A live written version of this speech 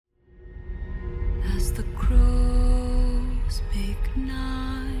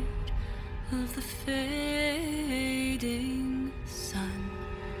of the fading sun.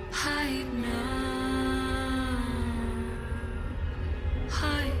 Hide now.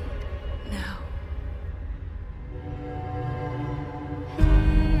 Hide now.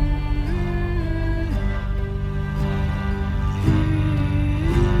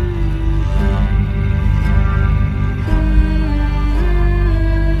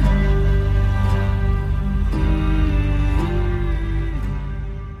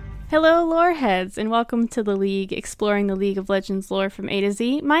 Hello, lore heads, and welcome to The League, exploring the League of Legends lore from A to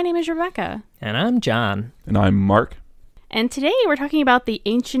Z. My name is Rebecca. And I'm John. And I'm Mark. And today we're talking about the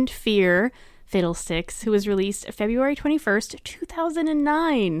Ancient Fear, Fiddlesticks, who was released February 21st,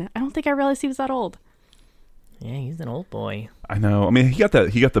 2009. I don't think I realized he was that old. Yeah, he's an old boy. I know. I mean, he got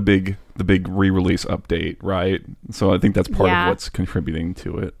the big re-release update, right? So I think that's part of what's contributing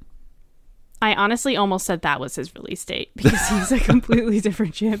to it. I honestly almost said that was his release date because he's a completely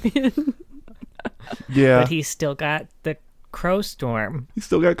different champion. Yeah. But he's still got the Crow Storm. He's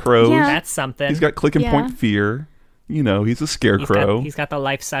still got crows. Yeah. That's something. He's got click and point fear. You know, he's a scarecrow. He's got the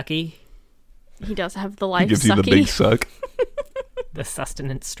life sucky. He does have the life He gives sucky. you the big suck. The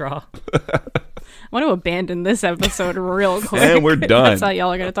sustenance straw. I want to abandon this episode real quick. And we're done. That's how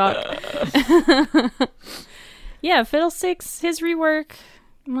y'all are going to talk. Yeah, Fiddlesticks, his rework,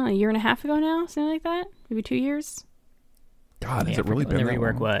 a year and a half ago now, something like that. Maybe 2 years. God, has Yeah, it really been the that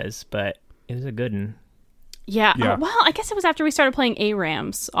rework long? was, but it was a good one. Yeah. Yeah. Well, I guess it was after we started playing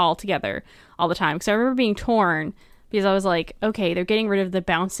ARAMs all together all the time. Because I remember being torn because I was like, okay, they're getting rid of the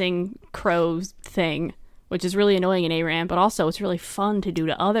bouncing crows thing, which is really annoying in ARAM, but also it's really fun to do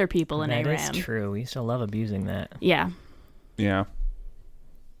to other people in That ARAM. is true. We used to love abusing that. Yeah. Yeah.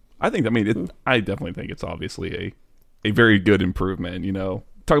 I definitely think it's obviously a very good improvement, you know.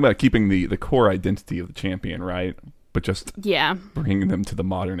 Talking about keeping the core identity of the champion, right? But just Yeah. bringing them to the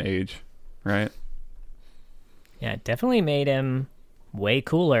modern age, right? Yeah, it definitely made him way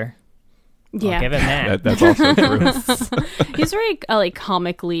cooler. Yeah. I'll give him that. That's also true. He's very like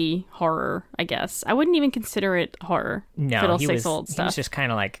comically horror, I guess. I wouldn't even consider it horror. No, Fiddlesticks old he stuff. was just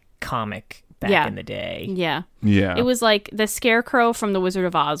kind of like comic back in the day. Yeah. Yeah. It was like the Scarecrow from The Wizard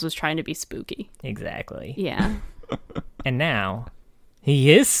of Oz was trying to be spooky. Exactly. Yeah. And now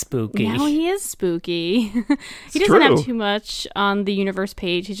he is spooky. Now he is spooky. He doesn't true. have too much on the universe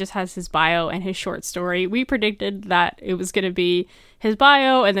page. He just has his bio and his short story. We predicted that it was going to be his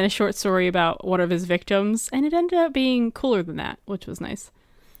bio and then a short story about one of his victims, and it ended up being cooler than that, which was nice.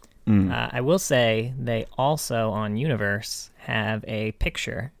 I will say they also on Universe have a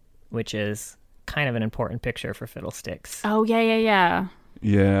picture, which is kind of an important picture for Fiddlesticks. Oh, yeah.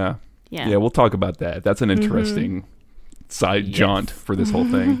 Yeah. Yeah, we'll talk about that. That's an interesting side jaunt for this whole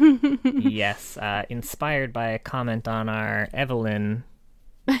thing. Yes, inspired by a comment on our Evelyn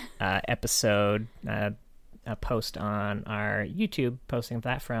episode, a post on our YouTube, posting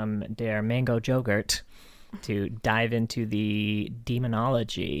that from Der Mango Jogurt to dive into the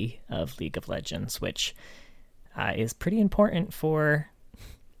demonology of League of Legends, which is pretty important for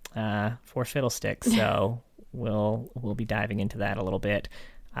Fiddlesticks. So we'll be diving into that a little bit.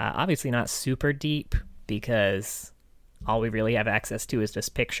 Obviously not super deep because all we really have access to is this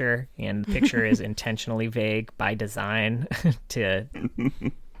picture, and the picture is intentionally vague by design to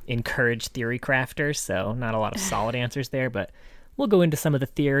encourage theory crafters, so not a lot of solid answers there, but we'll go into some of the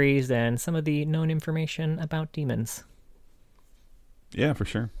theories and some of the known information about demons. Yeah, for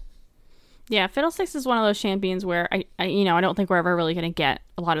sure. Yeah, Fiddlesticks is one of those champions where I don't think we're ever really going to get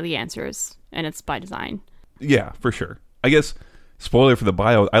a lot of the answers, and it's by design. Yeah, for sure. I guess, spoiler for the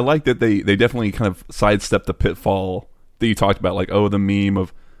bio, I like that they definitely kind of sidestepped the pitfall that you talked about, like, the meme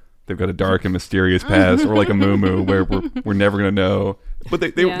of they've got a dark and mysterious past, or like a moo where we're never going to know. But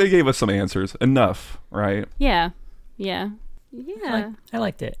they gave us some answers. Enough, right? Yeah. I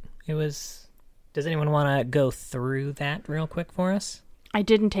liked it. It was... Does anyone want to go through that real quick for us? I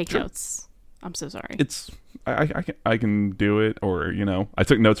didn't take notes. I'm so sorry. I can do it, or I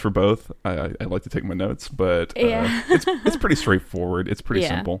took notes for both. I like to take my notes, but it's pretty straightforward. It's pretty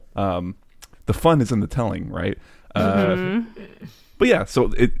simple. The fun is in the telling, right? But yeah,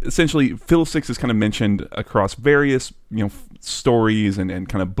 so essentially Fiddlesticks is kind of mentioned across various stories and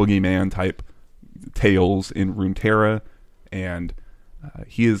kind of boogeyman type tales in Runeterra, and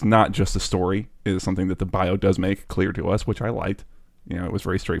he is not just a story. It is something that the bio does make clear to us, which I liked. It was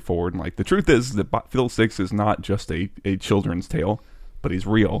very straightforward. And the truth is that Fiddlesticks is not just a children's tale, but he's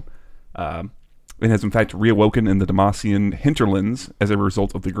real. And has in fact reawoken in the Demacian hinterlands as a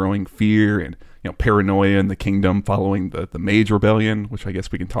result of the growing fear and paranoia in the kingdom following the Mage Rebellion, which I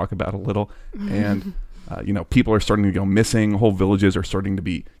guess we can talk about a little. And People are starting to go missing. Whole villages are starting to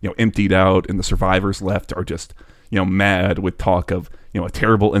be, emptied out, and the survivors left are just, mad with talk of, a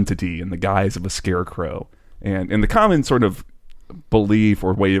terrible entity in the guise of a scarecrow. And the common sort of belief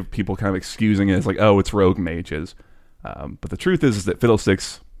or way of people kind of excusing it is like, oh, it's rogue mages. But the truth is that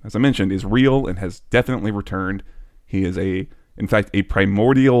Fiddlesticks, as I mentioned, is real and has definitely returned. He is in fact, a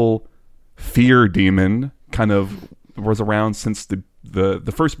primordial fear demon, kind of was around since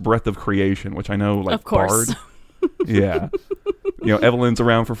the first breath of creation, which I know, like, of course. Bard. Yeah. Evelyn's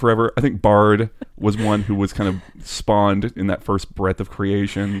around for forever. I think Bard was one who was kind of spawned in that first breath of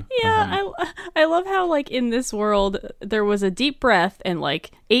creation. Yeah, I love how, like, in this world, there was a deep breath and,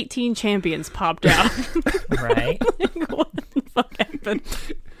 like, 18 champions popped out. Right? What the fuck happened?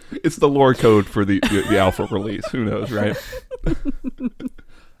 It's the lore code for the alpha release. Who knows, right?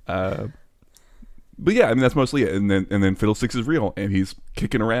 But yeah, I mean, that's mostly it. And then Fiddlesticks is real, and he's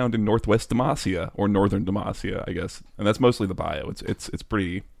kicking around in Northwest Demacia, or Northern Demacia, I guess. And that's mostly the bio. It's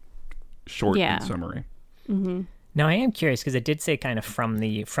pretty short and summary. Mm-hmm. Now, I am curious, because it did say kind of from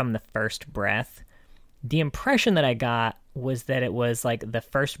the first breath. The impression that I got was that it was like the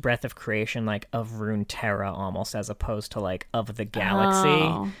first breath of creation, like of Runeterra almost, as opposed to like of the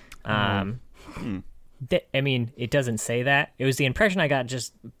galaxy. I mean, it doesn't say that. It was the impression I got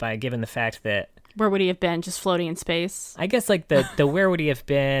just by given the fact that, where would he have been? Just floating in space? I guess, like, the where would he have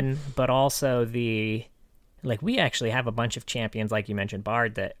been, but also the, like, we actually have a bunch of champions, like you mentioned,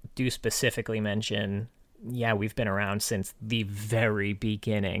 Bard, that do specifically mention, yeah, we've been around since the very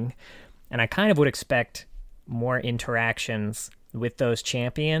beginning. And I kind of would expect more interactions with those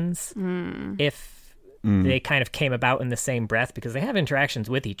champions if they kind of came about in the same breath, because they have interactions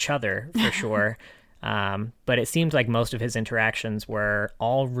with each other, for sure. But it seems like most of his interactions were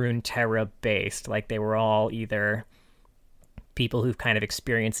all Runeterra based. Like, they were all either people who've kind of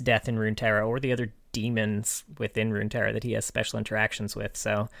experienced death in Runeterra or the other demons within Runeterra that he has special interactions with.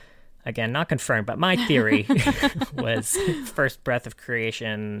 So, again, not confirmed, but my theory was first breath of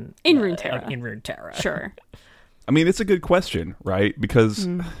creation in Runeterra. In Runeterra. Sure. I mean, it's a good question, right? Because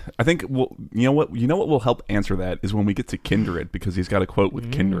I think, well, you know what will help answer that is when we get to Kindred, because he's got a quote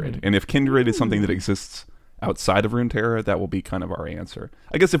with Kindred. And if Kindred is something that exists outside of Runeterra, that will be kind of our answer.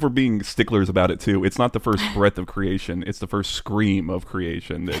 I guess if we're being sticklers about it too, it's not the first breath of creation, it's the first scream of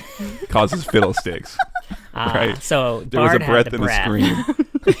creation that causes Fiddlesticks. Right? So there was a Bard breath and a scream.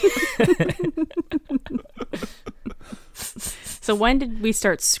 So when did we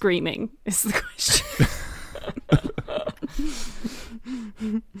start screaming is the question.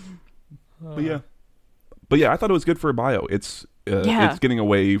 But yeah, I thought it was good for a bio. It's getting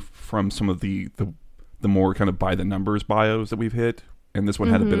away from some of the more kind of by the numbers bios that we've hit, and this one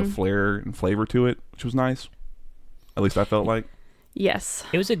had a bit of flair and flavor to it, which was nice. At least I felt like. Yes.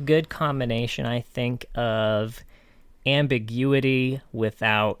 It was a good combination, I think, of ambiguity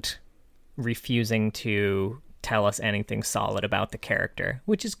without refusing to tell us anything solid about the character,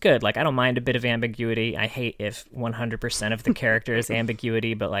 which is good. Like, I don't mind a bit of ambiguity. I hate if 100% of the character is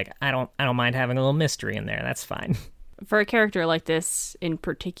ambiguity, but like, I don't mind having a little mystery in there. That's fine. For a character like this in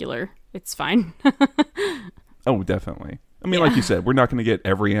particular, it's fine. Oh, definitely. I mean, like you said, we're not going to get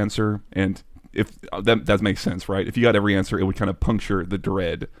every answer, and if that makes sense, right? If you got every answer, it would kind of puncture the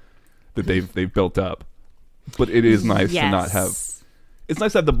dread that they've built up. But it is nice to not have. It's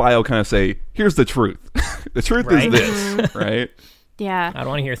nice to have the bio kind of say, "Here's the truth. The truth is this," right? Yeah. I don't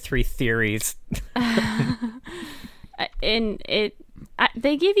want to hear three theories. And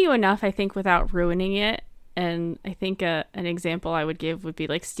they give you enough, I think, without ruining it. And I think an example I would give would be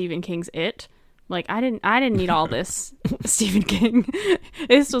like Stephen King's It. Like, I didn't need all this, Stephen King.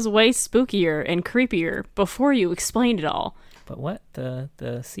 This was way spookier and creepier before you explained it all. But what?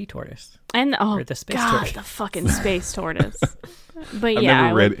 The sea tortoise? And or the space tortoise. the fucking space tortoise. But I've yeah,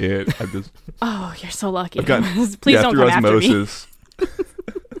 never read it. I've just. Oh, you're so lucky. Please don't come osmosis. after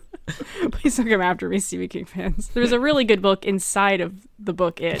me. Please don't come after me, Stephen King fans. There's a really good book inside of the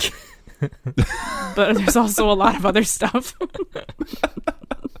book It. But there's also a lot of other stuff.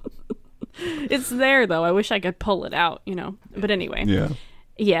 It's there though. I wish I could pull it out, But anyway.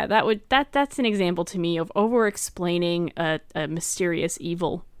 Yeah, that's an example to me of over explaining a mysterious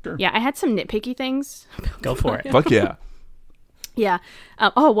evil. Sure. Yeah, I had some nitpicky things. Go for it. Fuck yeah. Yeah.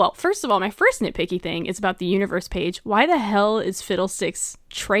 Well, first of all, my first nitpicky thing is about the universe page. Why the hell is Fiddlesticks'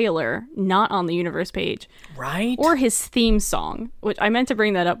 trailer not on the universe page? Right? Or his theme song, which I meant to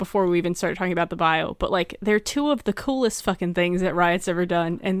bring that up before we even started talking about the bio. But, like, they're two of the coolest fucking things that Riot's ever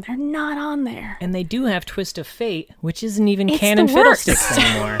done, and they're not on there. And they do have Twist of Fate, which isn't even It's canon the worst. Fiddlesticks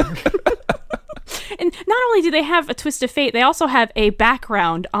anymore. And And not only do they have A Twist of Fate, they also have a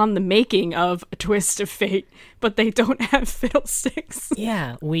background on the making of A Twist of Fate, but they don't have Fiddlesticks.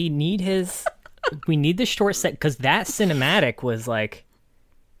 Yeah, we need the short set, because that cinematic was like,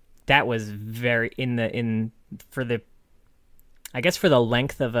 that was very for the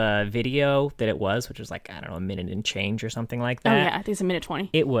length of a video that it was, which was like, I don't know, a minute and change or something like that. Oh yeah, I think it's a minute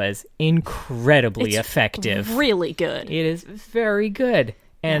 20. It was incredibly effective. Really good. It is very good.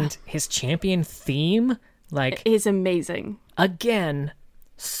 And his champion theme, like, is amazing. Again,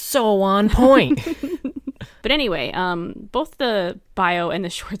 so on point. But anyway, both the bio and the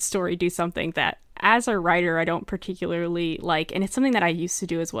short story do something that, as a writer, I don't particularly like, and it's something that I used to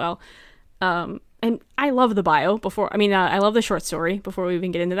do as well. And I love the bio I love the short story before we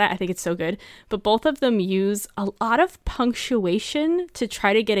even get into that. I think it's so good. But both of them use a lot of punctuation to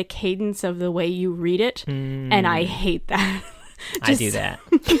try to get a cadence of the way you read it. And I hate that. I do that.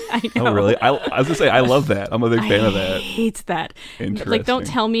 I know. Oh, really? I was going to say, I love that. I'm a big fan of that. I hate that. Interesting. Like, don't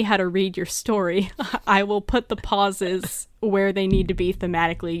tell me how to read your story. I will put the pauses where they need to be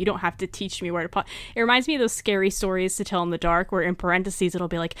thematically. You don't have to teach me where to pause. It reminds me of those scary stories to tell in the dark, where in parentheses it'll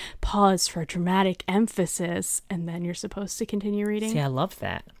be like, pause for dramatic emphasis, and then you're supposed to continue reading. See, I love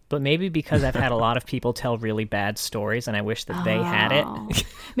that. But maybe because I've had a lot of people tell really bad stories, and I wish that they had it.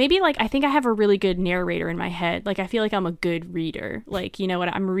 Maybe, like, I think I have a really good narrator in my head. Like, I feel like I'm a good reader. Like, you know what?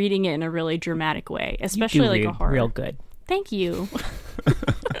 I'm reading it in a really dramatic way, especially like a horror. Real good. Thank you.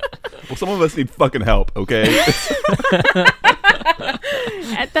 Well, some of us need fucking help, okay?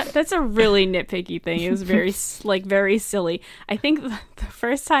 That's a really nitpicky thing. It was very silly. I think the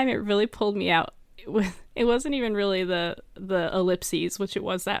first time it really pulled me out, it wasn't even really the ellipses, which it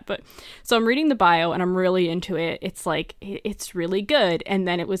was that. But so I'm reading the bio and I'm really into it. It's like, it's really good. And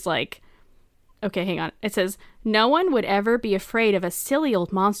then it was like, okay, hang on. It says, no one would ever be afraid of a silly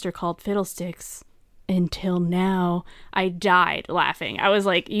old monster called Fiddlesticks. Until now. I died laughing. I was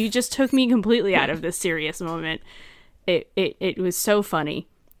like, you just took me completely out of this serious moment. It was so funny,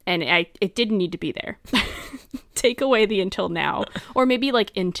 and it didn't need to be there. Take away the until now, or maybe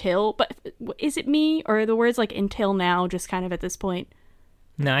like until. But is it me, or are the words like until now just kind of at this point?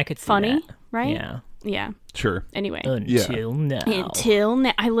 No, I could see funny, that. right? Yeah. Sure. Anyway, until now.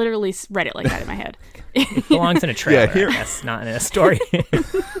 I literally read it like that in my head. It belongs in a trailer, I guess, not in a story.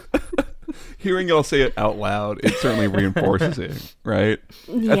 Hearing y'all say it out loud, it certainly reinforces it, right?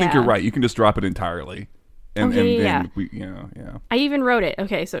 I think you're right. You can just drop it entirely. And I even wrote it.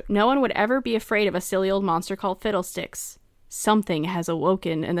 Okay, so no one would ever be afraid of a silly old monster called Fiddlesticks. Something has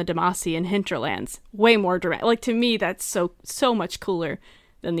awoken in the Demacian hinterlands. Way more dramatic. Like, to me, that's so much cooler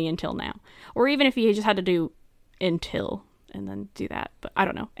than the until now. Or even if you just had to do until and then do that. But I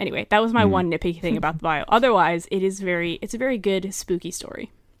don't know. Anyway, that was my one nitpicky thing about the bio. Otherwise, it's a very good spooky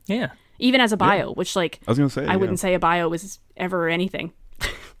story. Yeah. Even as a bio, which, like, I was gonna say, I wouldn't say a bio was ever anything.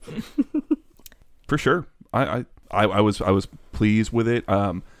 For sure. I was pleased with it.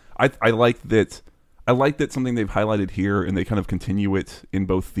 I like that. I like that something they've highlighted here, and they kind of continue it in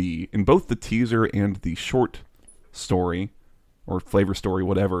both the teaser and the short story, or flavor story,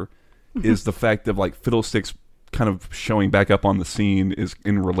 whatever, is the fact of, like, Fiddlesticks kind of showing back up on the scene is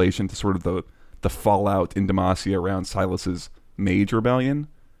in relation to sort of the fallout in Demacia around Silas's Mage Rebellion.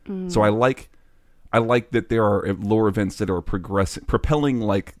 So I like that there are lore events that are propelling,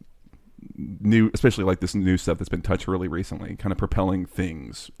 like, new, especially like this new stuff that's been touched really recently, kind of propelling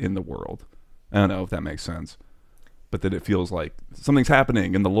things in the world. I don't know if that makes sense, but that it feels like something's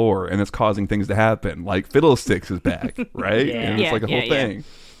happening in the lore and it's causing things to happen. Like, Fiddlesticks is back, right? And it's like a whole thing.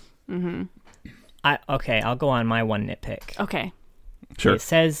 Mm-hmm. I'll go on my one nitpick. Okay. Sure. It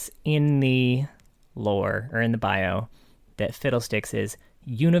says in the lore, or in the bio, that Fiddlesticks is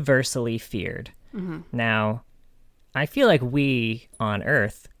universally feared. Mm-hmm. Now, I feel like we on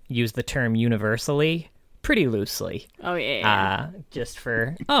Earth use the term universally pretty loosely. Oh yeah. Just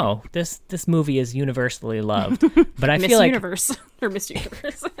for this movie is universally loved. But I Miss feel like Universe or Miss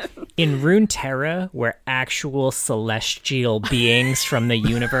Universe. in Runeterra, where actual celestial beings from the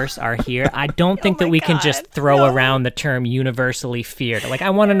universe are here, I don't think that we can just throw around the term universally feared. Like, I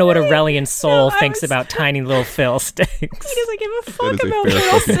want to know what Aurelian Soul thinks about tiny little Fiddlesticks. He doesn't give a fuck about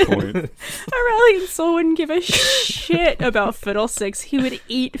Fiddlesticks. Aurelian Soul wouldn't give a shit about Fiddlesticks. He would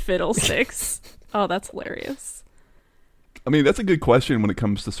eat Fiddlesticks. Oh, that's hilarious. I mean, that's a good question when it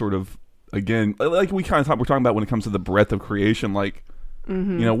comes to sort of, again, like we're talking about when it comes to the breadth of creation, like, you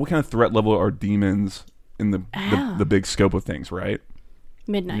know, what kind of threat level are demons in the big scope of things, right?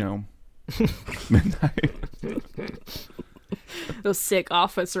 Midnight. You know, Midnight. Those sick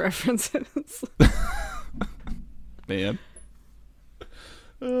Office references. Man.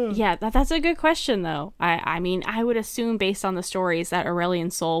 Yeah, that's a good question, though. I mean, I would assume based on the stories that Aurelian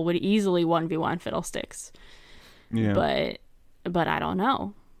Sol would easily 1v1 Fiddlesticks. Yeah. But I don't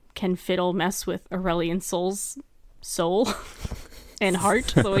know. Can Fiddle mess with Aurelian Sol's soul and heart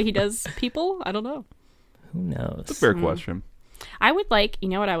the way he does people? I don't know. Who knows? It's a fair question. I would like, you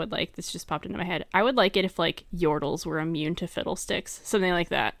know what I would like? This just popped into my head. I would like it if, like, Yordles were immune to Fiddlesticks. Something like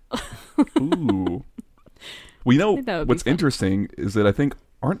that. Ooh. Well, you know, that would be what's fun. interesting is that I think,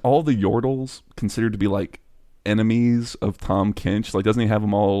 aren't all the Yordles considered to be, like, enemies of Tom Kinch? Like, doesn't he have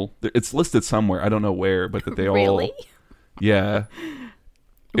them all? It's listed somewhere. I don't know where, but that they Really? all. Yeah.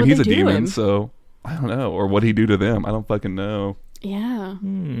 And What'd he's they a do to demon, him? so I don't know. Or what'd he do to them? I don't fucking know. Yeah.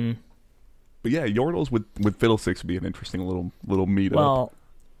 But yeah, Yordles with Fiddlesticks would be an interesting little meetup. Well,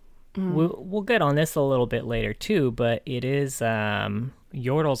 we'll get on this a little bit later too, but it is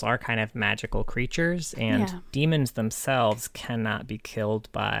Yordles are kind of magical creatures, and Yeah. demons themselves cannot be killed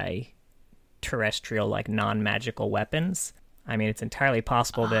by terrestrial, like non-magical weapons. I mean, it's entirely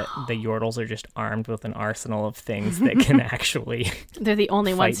possible that the Yordles are just armed with an arsenal of things that can actually They're the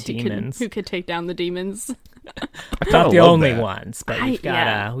only fight ones demons. who could take down the demons. Not the love only that. ones, but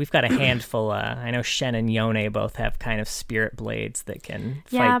Yeah. we've got a handful. I know Shen and Yone both have kind of spirit blades that can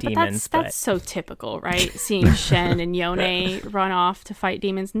Yeah, fight but demons. that's so typical, right? Seeing Shen and Yone run off to fight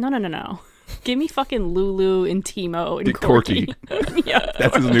demons. No. Give me fucking Lulu and Teemo and Corky. Yeah.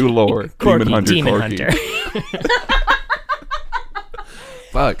 That's his new lore. Corky, Demon Hunter.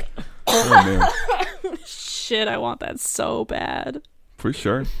 Fuck. Oh, man. Shit, I want that so bad. For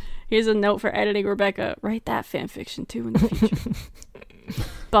sure. Here's a note for editing Rebecca. Write that fan fiction too in the future.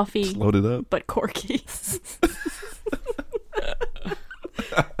 Buffy, Load it up. but Corky.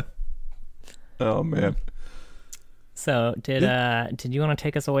 Oh, man. So did you want to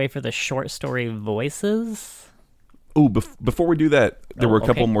take us away for the short story voices? Ooh, before we do that, there Oh, were a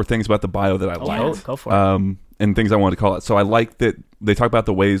couple okay. more things about the bio that I liked. Go for it. And things I wanted to call out. So I like that they talk about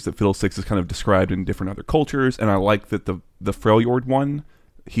the ways that Fiddlesticks is kind of described in different other cultures, and I like that the Freljord one,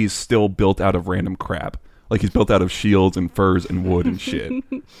 he's still built out of random crap. Like, he's built out of shields and furs and wood and shit.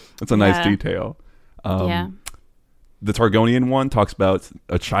 That's a nice Yeah. detail. Yeah. The Targonian one talks about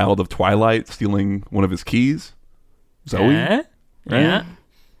a child of Twilight stealing one of his keys. Zoe? Yeah. Yeah.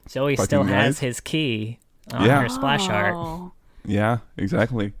 Zoe Fucking still nice. has his key on Yeah. her splash art. Oh. Yeah,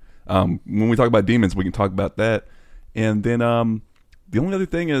 exactly. When we talk about demons, we can talk about that. And then the only other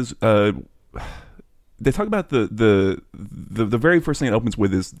thing is they talk about the very first thing it opens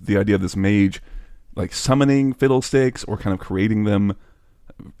with is the idea of this mage like summoning Fiddlesticks or kind of creating them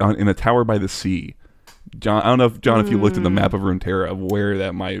in a tower by the sea. John, I don't know if John, if you looked at the map of Runeterra of where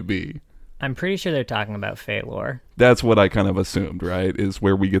that might be. I'm pretty sure they're talking about Phalor. That's what I kind of assumed, right? Is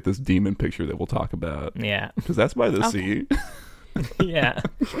where we get this demon picture that we'll talk about. Yeah. Because that's by the sea. Yeah.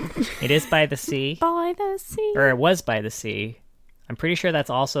 It is by the sea. By the sea. Or it was by the sea. I'm pretty sure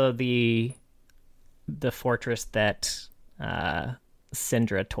that's also the fortress that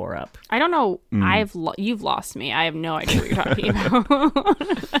Syndra tore up. I don't know. You've lost me. I have no idea what you're talking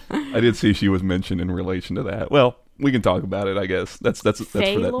about. I did see she was mentioned in relation to that. Well, we can talk about it, I guess. That's for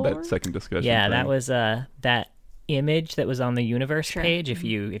Phalor? that second discussion. Yeah, thing. that was that image that was on the universe Sure. page. If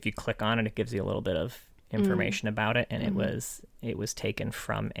you click on it, it gives you a little bit of information about it, and it was taken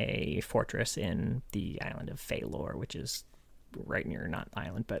from a fortress in the island of Phalor, which is right near, not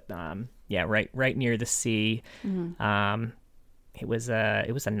island, but right near the sea. It was a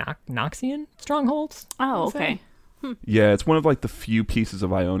Noxian stronghold. Oh, I'd say. okay. Yeah, it's one of like the few pieces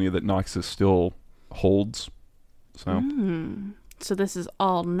of Ionia that Noxus still holds. So So this is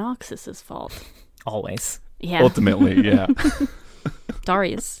all Noxus's fault. Always. Yeah. ultimately, yeah.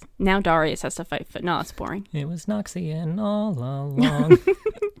 Darius. Now Darius has to fight. No, that's boring. It was Noxian all along.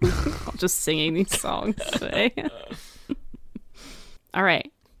 I'm just singing these songs today. All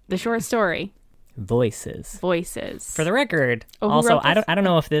right. The short story. Voices. Voices. For the record, Oh, who also, wrote this? I don't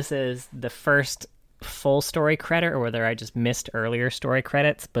know if this is the first full story credit or whether I just missed earlier story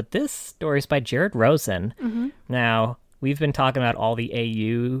credits, but this story is by Jared Rosen. Mm-hmm. Now, we've been talking about all the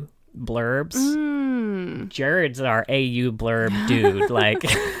AU blurbs. Jared's our AU blurb dude. Like,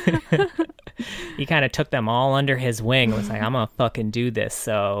 he kind of took them all under his wing and was like, I'm going to fucking do this.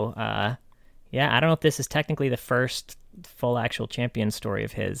 So, yeah, I don't know if this is technically the first full actual champion story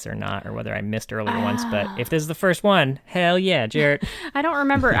of his or not, or whether I missed earlier ones, but if this is the first one, hell yeah, Jared. I don't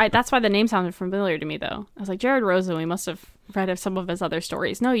remember. That's why the name sounded familiar to me, though. I was like, Jared Rosen, we must have read of some of his other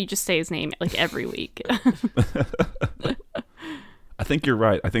stories. No, you just say his name like every week. I think you're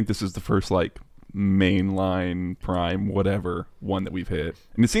right. I think this is the first like mainline prime whatever one that we've hit,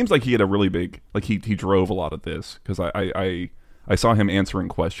 and it seems like he had a really big like he drove a lot of this because I I saw him answering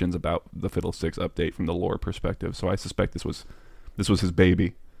questions about the Fiddlesticks update from the lore perspective, so I suspect this was his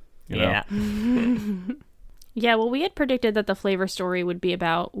baby. You know? Yeah. Yeah, well, we had predicted that the flavor story would be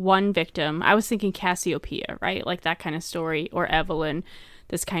about one victim. I was thinking Cassiopeia, right? Like that kind of story, or Evelyn,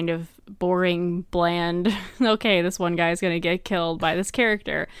 this kind of boring, bland, okay, this one guy's going to get killed by this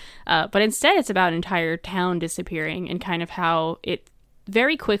character. But instead, it's about an entire town disappearing and kind of how it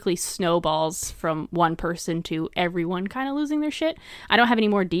very quickly snowballs from one person to everyone kind of losing their shit. I don't have any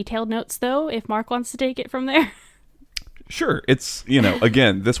more detailed notes, though, if Mark wants to take it from there. Sure. It's,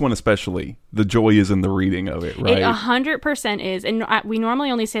 again, this one especially, the joy is in the reading of it, right? It 100% is. And we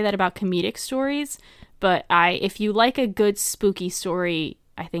normally only say that about comedic stories, but if you like a good spooky story,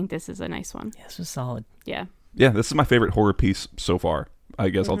 I think this is a nice one. Yeah, this was solid. Yeah. Yeah, this is my favorite horror piece so far. I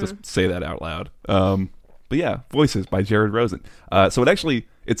guess I'll just say that out loud. But yeah, Voices by Jared Rosen. So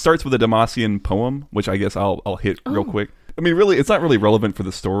it starts with a Demacian poem, which I guess I'll hit real quick. I mean, really, it's not really relevant for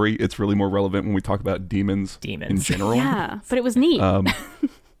the story. It's really more relevant when we talk about demons in general. Yeah, but it was neat.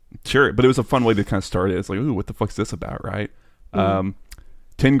 Sure, but it was a fun way to kind of start it. It's like, ooh, what the fuck's this about, right?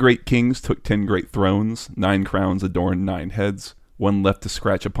 10 great kings took 10 great thrones. 9 crowns adorned 9 heads. One left to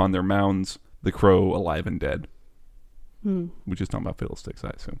scratch upon their mounds. The crow alive and dead. Which is talking about Fiddlesticks,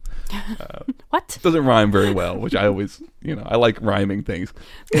 I assume. What? Doesn't rhyme very well, which I always, I like rhyming things.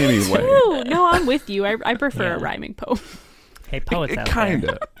 Anyway. Ooh, no, I'm with you. I prefer a rhyming poem. Hey, poets out kinda.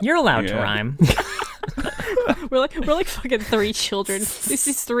 there. You're allowed to rhyme. We're like fucking 3 children.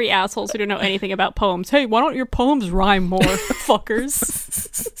 These 3 assholes who don't know anything about poems. Hey, why don't your poems rhyme more, fuckers?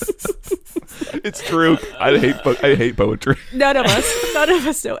 It's true. I hate poetry. None of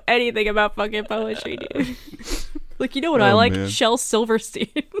us know anything about fucking poetry, dude. Like, you know what I like? Man. Shel Silverstein.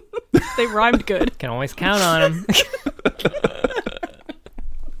 They rhymed good. Can always count on them.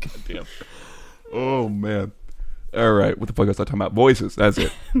 Damn. Oh man. All right. What the fuck was I talking about? Voices. That's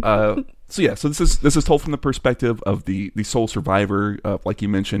it. So this is told from the perspective of the sole survivor of, like you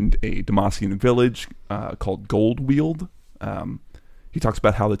mentioned, a Demacian village called Goldweald. He talks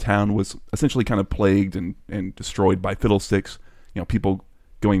about how the town was essentially kind of plagued and destroyed by Fiddlesticks. People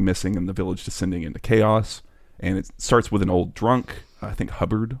going missing and the village descending into chaos. And it starts with an old drunk. I think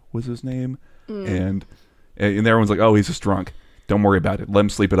Hubbard was his name. And everyone's like, oh, he's just drunk. Don't worry about it. Let him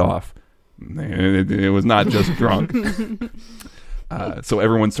sleep it off. It was not just drunk. So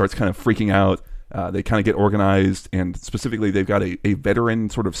everyone starts kind of freaking out. They kind of get organized. And specifically, they've got a veteran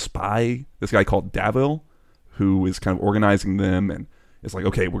sort of spy, this guy called Davil, who is kind of organizing them. And it's like,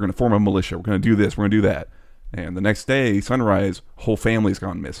 okay, we're going to form a militia. We're going to do this. We're going to do that. And the next day, sunrise, whole family's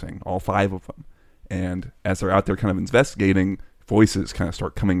gone missing. All 5 of them. And as they're out there kind of investigating, voices kind of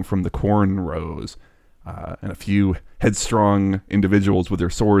start coming from the corn rows. And a few headstrong individuals with their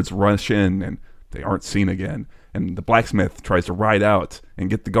swords rush in, and they aren't seen again. And the blacksmith tries to ride out and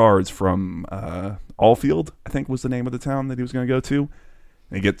get the guards from Allfield, I think was the name of the town that he was going to go to.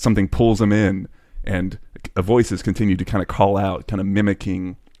 And something pulls him in, and voices continue to kind of call out, kind of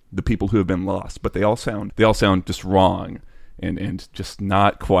mimicking the people who have been lost. But they all sound just wrong. And just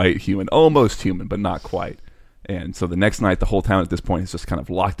not quite human. Almost human, but not quite. And so the next night, the whole town at this point has just kind of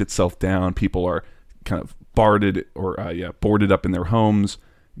locked itself down. People are kind of boarded up in their homes,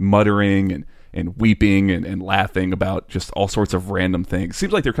 muttering and weeping and laughing about just all sorts of random things.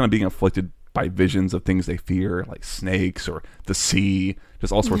 Seems like they're kind of being afflicted by visions of things they fear, like snakes or the sea,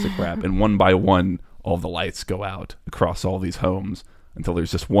 just all sorts of crap. And one by one, all the lights go out across all these homes until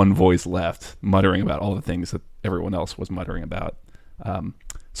there's just one voice left muttering about all the things that everyone else was muttering about.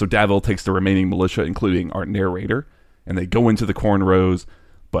 So Davil takes the remaining militia, including our narrator, and they go into the corn rows,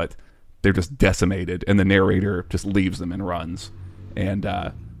 but they're just decimated, and the narrator just leaves them and runs. And,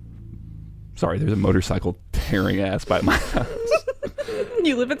 sorry, there's a motorcycle tearing ass by my house.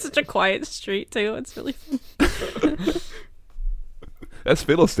 You live in such a quiet street, too. It's really fun. That's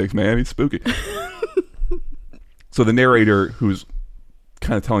Fiddlesticks, man. He's spooky. So the narrator, who's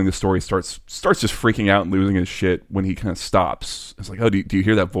kind of telling the story, starts just freaking out and losing his shit when he kind of stops. It's like, oh, do you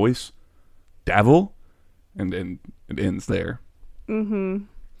hear that voice? Davil? And it ends there.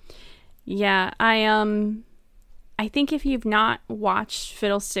 Yeah, I think if you've not watched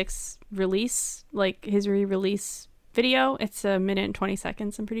Fiddlesticks release, like his re-release video, it's 1 minute and 20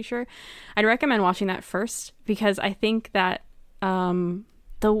 seconds, I'm pretty sure. I'd recommend watching that first, because I think that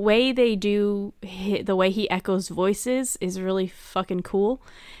the way the way he echoes voices is really fucking cool.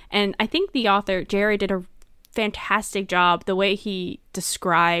 And I think the author, Jared, did a fantastic job the way he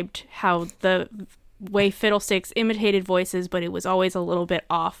described how the way Fiddlesticks imitated voices, but it was always a little bit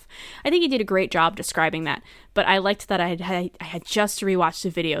off. I think he did a great job describing that. But I liked that I had just rewatched the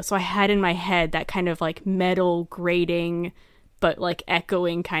video, so I had in my head that kind of like metal grating but like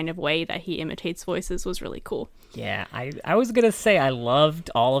echoing kind of way that he imitates voices was really cool. Yeah, I was gonna say I loved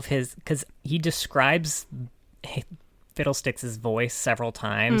all of his, because he describes Fiddlesticks' voice several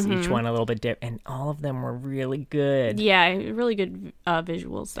times, each one a little bit different, and all of them were really good. Yeah, really good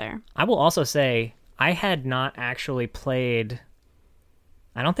visuals there. I will also say I had not actually played,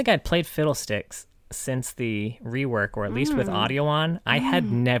 I don't think I'd played Fiddlesticks since the rework, or at least with audio on. I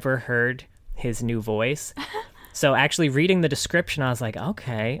had never heard his new voice. So actually reading the description, I was like,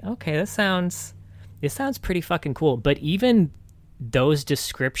 okay, this sounds pretty fucking cool. But even those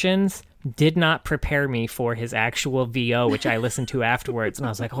descriptions did not prepare me for his actual VO, which I listened to afterwards, and I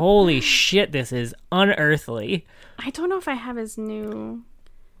was like, holy shit, this is unearthly. I don't know if I have his new...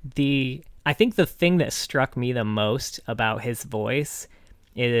 I think the thing that struck me the most about his voice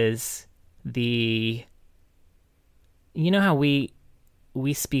is you know how we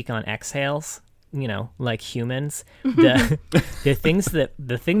speak on exhales, you know, like humans. The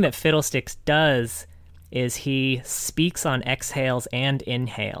thing that Fiddlesticks does is he speaks on exhales and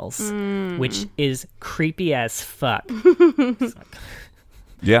inhales, which is creepy as fuck.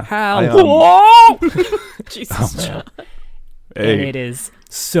 Yeah. How? Jesus. And Hey. it is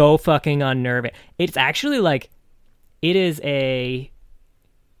so fucking unnerving. It's actually like, it is a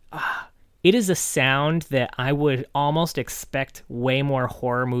sound that I would almost expect way more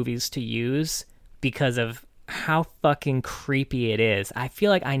horror movies to use because of how fucking creepy it is. I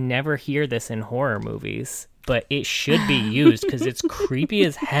feel like I never hear this in horror movies, but it should be used because it's creepy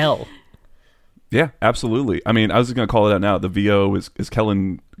as hell. Yeah, absolutely. I mean, I was just going to call it out now. The VO is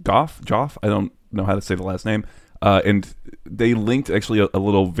Kellen Joff. I don't know how to say the last name. And they linked actually a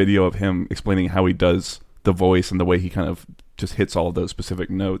little video of him explaining how he does the voice and the way he kind of just hits all of those specific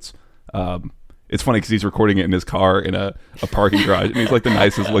notes. It's funny because he's recording it in his car in a parking garage, and he's like the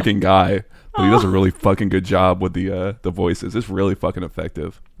nicest looking guy, but he does a really fucking good job with the voices. It's really fucking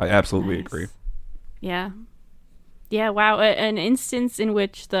effective. I absolutely agree. Yeah. Wow. An instance in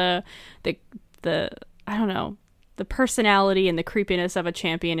which the I don't know, the personality and the creepiness of a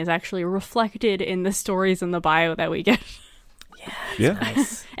champion is actually reflected in the stories and the bio that we get. Yeah.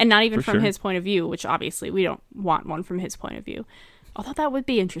 Nice. And not even For from sure. his point of view, which obviously we don't want one from his point of view. Although that would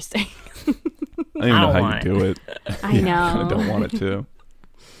be interesting. I don't even know how you do it. I know. I kind of don't want it to.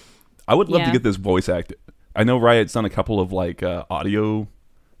 I would love to Yeah. get this voice acted. I know Riot's done a couple of like audio.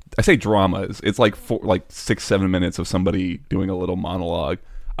 I say dramas. It's like 6-7 minutes of somebody doing a little monologue.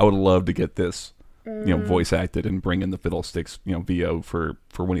 I would love to get this, voice acted and bring in the Fiddlesticks, VO for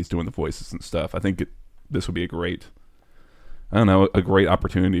when he's doing the voices and stuff. I think this would be a great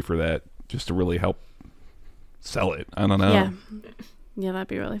opportunity for that, just to really help sell it. I don't know. Yeah, that'd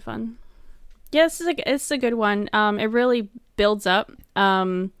be really fun. Yeah, it's a good one. It really builds up.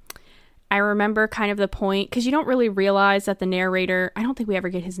 I remember kind of the point, because you don't really realize that the narrator, I don't think we ever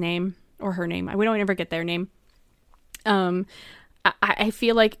get his name or her name. We don't ever get their name. I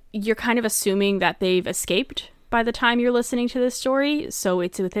feel like you're kind of assuming that they've escaped by the time you're listening to this story. So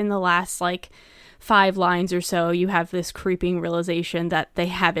it's within the last like 5 lines or so, you have this creeping realization that they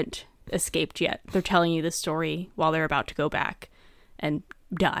haven't escaped yet. They're telling you the story while they're about to go back and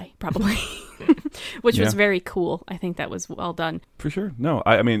die, probably. Which was very cool. I think that was well done. For sure. No,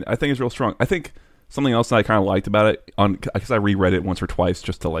 I mean, I think it's real strong. I think something else that I kind of liked about it, because I reread it once or twice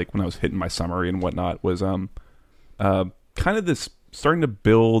just to like when I was hitting my summary and whatnot, was kind of this starting to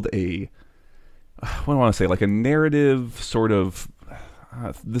build a, what do I want to say, like a narrative sort of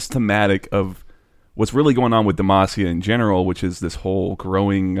this thematic of what's really going on with Demacia in general, which is this whole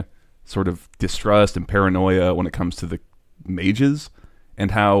growing sort of distrust and paranoia when it comes to the mages,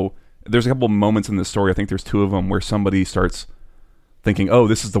 and how there's a couple of moments in this story, I think there's 2 of them, where somebody starts thinking, oh,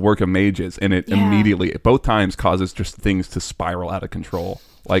 this is the work of mages, and it immediately, both times, causes just things to spiral out of control.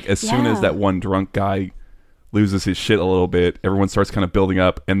 Like, as soon as that one drunk guy loses his shit a little bit, everyone starts kind of building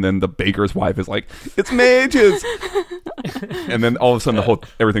up, and then the baker's wife is like, it's mages! And then all of a sudden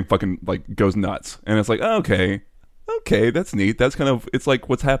everything fucking like goes nuts, and it's like, okay, that's neat. That's kind of, it's like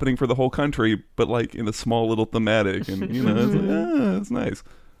what's happening for the whole country, but like in a small little thematic, and it's like, it's nice.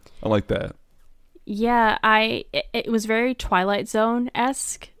 I like that. Yeah, it was very Twilight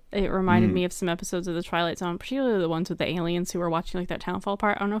Zone-esque. It reminded me of some episodes of the Twilight Zone, particularly the ones with the aliens who were watching like that town fall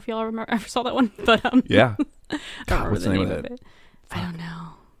apart. I don't know if y'all ever saw that one, but yeah. I don't remember what's the name of it. I don't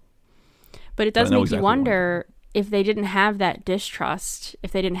know. But it does make you wonder if they didn't have that distrust,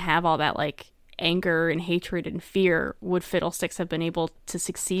 if they didn't have all that like anger and hatred and fear, would Fiddlesticks have been able to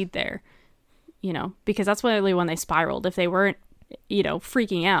succeed there? Because that's really when they spiraled. If they weren't,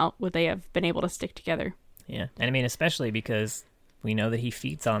 freaking out, would they have been able to stick together? Yeah, and I mean, especially because we know that he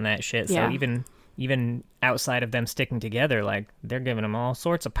feeds on that shit. So Yeah. even even outside of them sticking together, like they're giving them all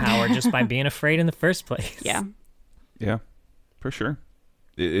sorts of power just by being afraid in the first place. Yeah. Yeah, for sure.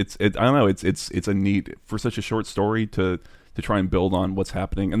 I don't know. It's a neat, for such a short story to try and build on what's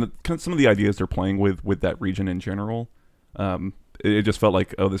happening and some of the ideas they're playing with that region in general. It just felt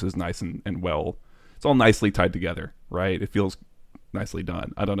like, oh, this is nice and well. It's all nicely tied together, right? It feels nicely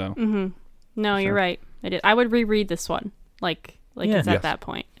done. I don't know. Mm-hmm. No, you're right. It is. I would reread this one. Like it's at that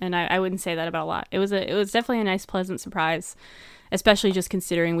point, and I wouldn't say that about a lot. It was definitely a nice, pleasant surprise, especially just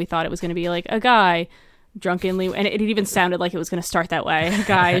considering we thought it was going to be like a guy drunkenly, and it even sounded like it was going to start that way. A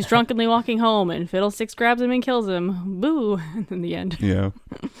guy is drunkenly walking home, and Fiddlesticks grabs him and kills him. Boo! In the end. Yeah.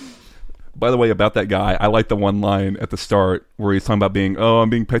 By the way, about that guy, I like the one line at the start where he's talking about I'm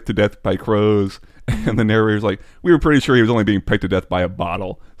being pecked to death by crows, and the narrator's like, we were pretty sure he was only being pecked to death by a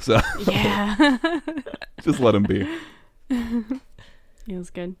bottle. So yeah, just let him be. It was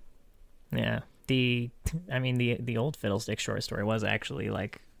good. Yeah. The old Fiddlesticks short story was actually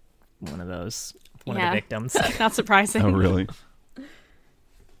like one of the victims. Not surprising. Oh, really?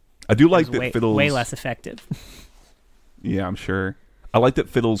 I do like that Fiddles... way less effective. Yeah, I'm sure. I like that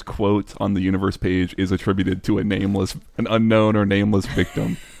Fiddle's quote on the universe page is attributed to an unknown or nameless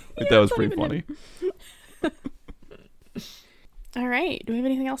victim. That was pretty funny. All right. Do we have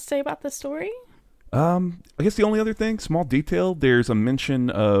anything else to say about this story? I guess the only other thing, small detail, there's a mention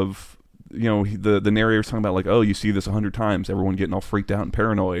of, the narrator's talking about like, oh, you see this 100 times, everyone getting all freaked out and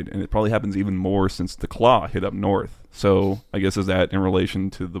paranoid, and it probably happens even more since the Claw hit up north. So I guess is that in relation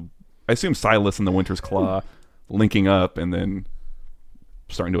to I assume Silas and the Winter's Claw linking up and then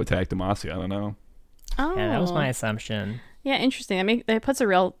starting to attack Demacia. I don't know. Oh, yeah, that was my assumption. Yeah, interesting. That puts a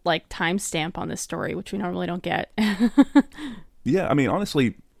real timestamp on this story, which we normally don't get. Yeah, I mean,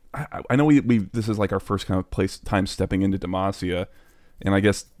 honestly, I know we this is like our first kind of time stepping into Demacia, and I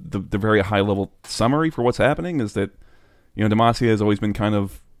guess the very high level summary for what's happening is that Demacia has always been kind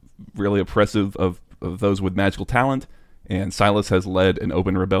of really oppressive of those with magical talent, and Silas has led an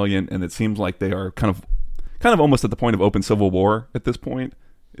open rebellion, and it seems like they are kind of almost at the point of open civil war at this point.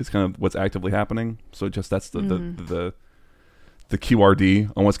 Is kind of what's actively happening. So just that's the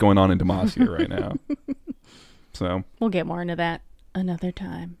QRD on what's going on in Demacia right now. So we'll get more into that another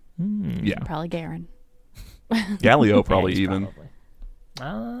time. Yeah, probably Garen. Gallio probably even.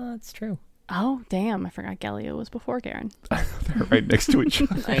 That's true. Oh damn! I forgot Gallio was before Garen. They're right next to each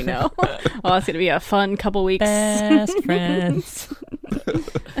other. I know. Well, it's gonna be a fun couple weeks. Best friends.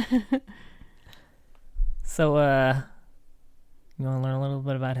 So, you want to learn a little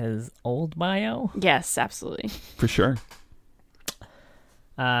bit about his old bio? Yes, absolutely. For sure.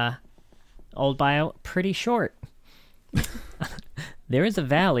 Old bio, pretty short. There is a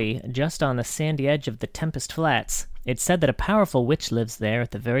valley just on the sandy edge of the Tempest Flats. It's said that a powerful witch lives there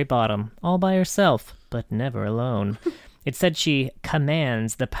at the very bottom, all by herself, but never alone. It's said she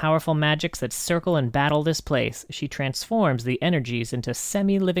commands the powerful magics that circle and battle this place. She transforms the energies into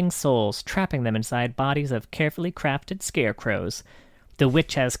semi-living souls, trapping them inside bodies of carefully crafted scarecrows. The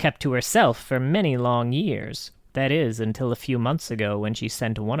witch has kept to herself for many long years. That is, until a few months ago when she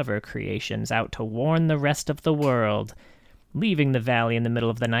sent one of her creations out to warn the rest of the world. Leaving the valley in the middle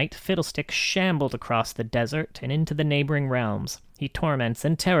of the night, Fiddlesticks shambled across the desert and into the neighboring realms. He torments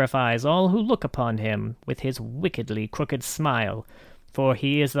and terrifies all who look upon him with his wickedly crooked smile, for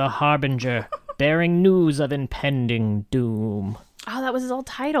he is the harbinger, bearing news of impending doom. Oh, that was his old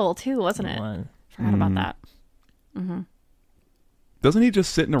title, too, wasn't it? Forgot about that. Mm-hmm. Doesn't he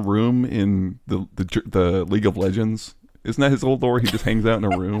just sit in a room in the League of Legends? Isn't that his old lore? He just hangs out in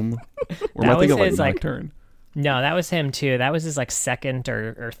a room? Or am I thinking of Nocturne? No, that was him too. That was his second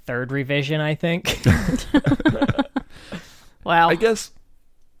or third revision, I think. Wow. I guess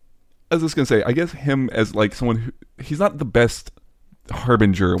I was just gonna say, I guess him as someone who, he's not the best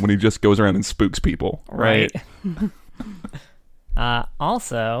harbinger when he just goes around and spooks people, right?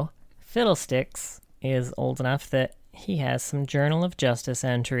 Also, Fiddlesticks is old enough that he has some Journal of Justice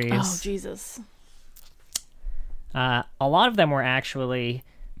entries. Oh, Jesus. A lot of them were actually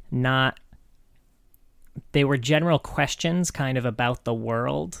not... They were general questions kind of about the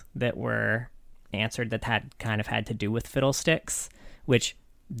world that were answered that had to do with Fiddlesticks, which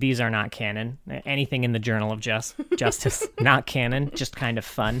these are not canon. Anything in the Journal of Justice, not canon, just kind of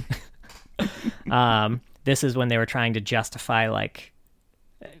fun. This is when they were trying to justify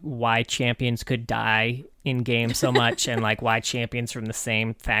why champions could die in game so much and why champions from the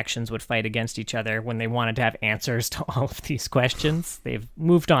same factions would fight against each other when they wanted to have answers to all of these questions. They've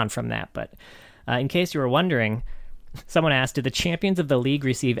moved on from that, but in case you were wondering, Someone asked, do the champions of the league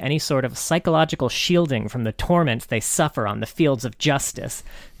receive any sort of psychological shielding from the torments they suffer on the fields of justice?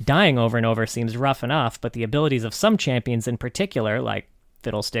 Dying over and over seems rough enough, but the abilities of some champions in particular, like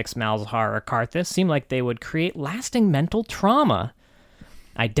Fiddlesticks, Malzahar, or Karthus, seem like they would create lasting mental trauma.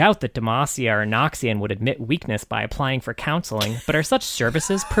 I doubt that Demacia or Noxian would admit weakness by applying for counseling, but are such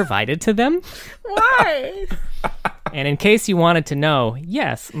services provided to them? Why? And in case you wanted to know,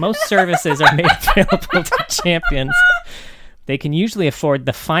 yes, most services are made available to champions. They can usually afford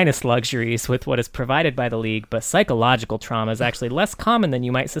the finest luxuries with what is provided by the league, but psychological trauma is actually less common than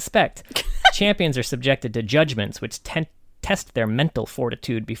you might suspect. Champions are subjected to judgments which test their mental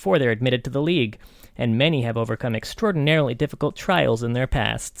fortitude before they're admitted to the league, and many have overcome extraordinarily difficult trials in their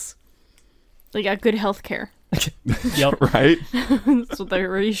pasts. They got good health care. Yep. Right? That's what they're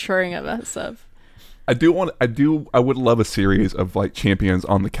reassuring of us of. I would love a series of like champions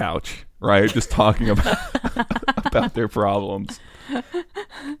on the couch, right? Just talking about about their problems.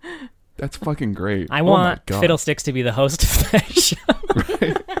 That's fucking great. I want Fiddlesticks to be the host of that show.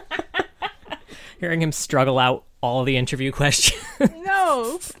 Right? Hearing him struggle out all the interview questions.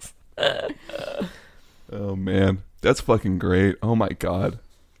 No. Oh man, that's fucking great. Oh my god.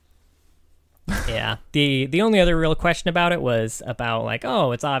 Yeah. The only other real question about it was about like,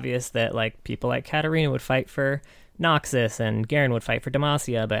 oh, it's obvious that like people like Katarina would fight for Noxus and Garen would fight for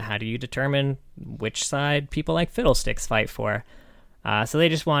Demacia, but how do you determine which side people like Fiddlesticks fight for? So they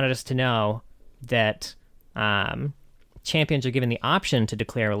just wanted us to know that champions are given the option to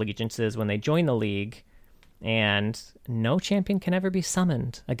declare allegiances when they join the league, and no champion can ever be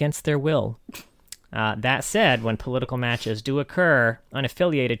summoned against their will. That said, when political matches do occur,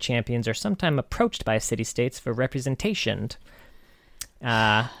 unaffiliated champions are sometimes approached by city-states for representation.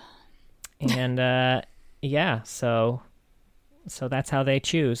 Yeah, so that's how they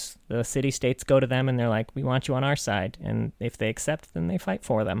choose. The city-states go to them and they're like, we want you on our side. And if they accept, then they fight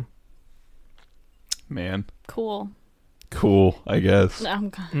for them. Man. Cool, I guess. I'm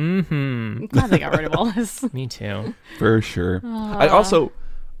glad they got rid of all this. Me too. For sure.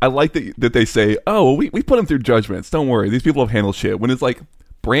 I like that they say, oh, we put him through judgments. Don't worry. These people have handled shit. When it's like,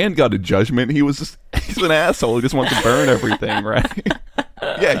 Brand got a judgment. He's an asshole. He just wants to burn everything, right?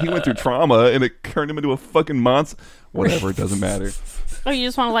 Yeah, he went through trauma and it turned him into a fucking monster. Whatever, it doesn't matter. Oh, you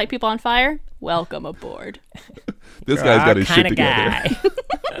just want to light people on fire? Welcome aboard. This guy's got his shit together.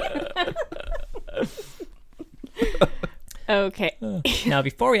 Okay. Now,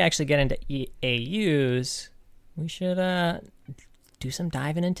 before we actually get into AUs, we should do some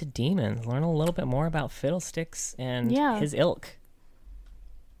diving into demons, learn a little bit more about Fiddlesticks and his ilk.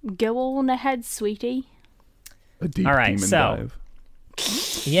 Go on ahead, sweetie. A deep All right, demon so, dive.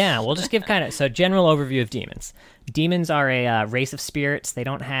 Yeah, we'll just give general overview of demons. Demons are a race of spirits. They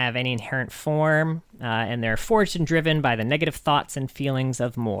don't have any inherent form, and they're forged and driven by the negative thoughts and feelings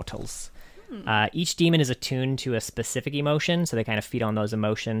of mortals. Each demon is attuned to a specific emotion, so they kind of feed on those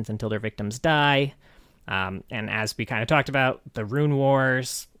emotions until their victims die. And as we kind of talked about, the Rune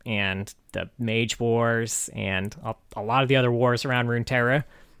Wars and the Mage Wars and a lot of the other wars around Runeterra,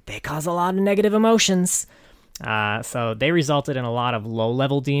 they cause a lot of negative emotions. So they resulted in a lot of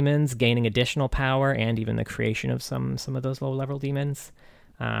low-level demons gaining additional power and even the creation of some of those low-level demons.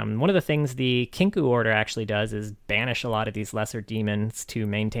 One of the things the Kinku Order actually does is banish a lot of these lesser demons to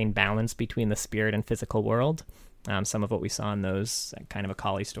maintain balance between the spirit and physical world. Some of what we saw in those kind of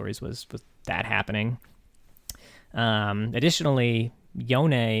Akali stories was that happening. Additionally,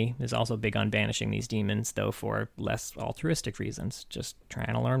 Yone is also big on banishing these demons, though for less altruistic reasons, just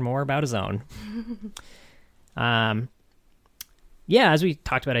trying to learn more about his own. As we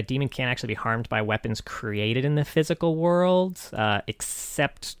talked about, a demon can't actually be harmed by weapons created in the physical world,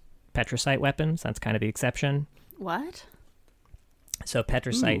 except Petricite weapons. That's kind of the exception. What? So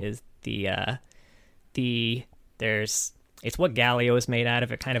Petricite is it's what Galio is made out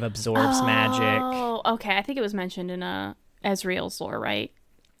of. It kind of absorbs magic. Oh, okay. I think it was mentioned in Ezreal's lore, right?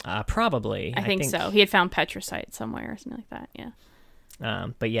 Probably. I think so. He had found Petricite somewhere or something like that,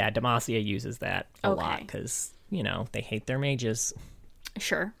 yeah. But yeah, Demacia uses that a lot because, they hate their mages.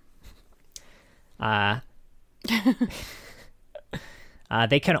 Sure. They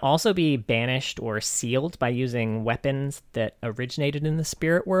can also be banished or sealed by using weapons that originated in the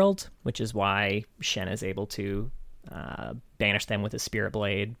spirit world, which is why Shen is able to banish them with his Spirit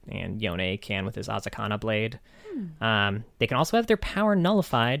Blade, and Yone can with his Azakana Blade. They can also have their power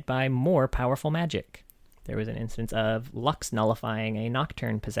nullified by more powerful magic. There was an instance of Lux nullifying a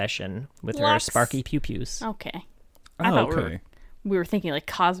Nocturne possession with her Sparky Pew Pews. Okay. I thought we were thinking like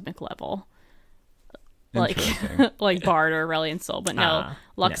cosmic level. Interesting. like Bard or Aurelion Sol, but no,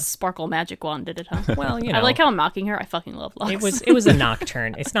 Lux no. Sparkle Magic Wand did it, huh? Well, I like how I'm mocking her. I fucking love Lux. it was a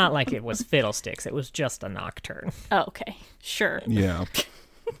nocturne. It's not like it was Fiddlesticks. It was just a nocturne. Oh, okay, sure. Yeah.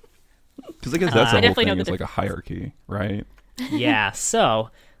 Because I guess that's the whole definitely know thing. the It's like a hierarchy, right? Yeah, so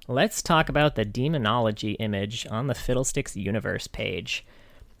let's talk about the demonology image on the Fiddlesticks universe page.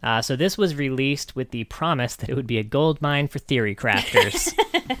 So this was released with the promise that it would be a gold mine for theory crafters,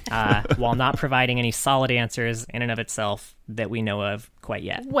 while not providing any solid answers in and of itself that we know of quite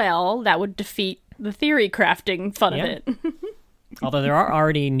yet. Well, that would defeat the theory crafting fun Yeah. of it. Although there are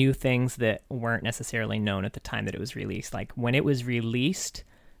already new things that weren't necessarily known at the time that it was released. Like when it was released,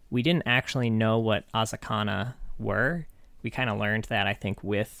 we didn't actually know what Azakana were. We kind of learned that, I think,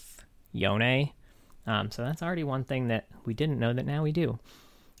 with Yone. So that's already one thing that we didn't know that now we do.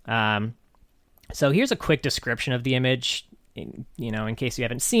 So here's a quick description of the image, in case you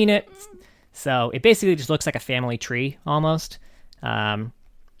haven't seen it. So it basically just looks like a family tree almost.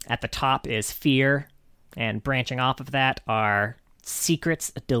 At the top is fear, and branching off of that are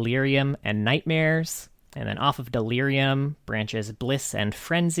secrets, delirium, and nightmares. And then off of delirium branches bliss and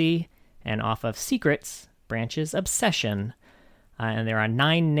frenzy, and off of secrets branches obsession. And there are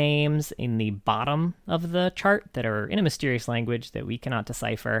 9 names in the bottom of the chart that are in a mysterious language that we cannot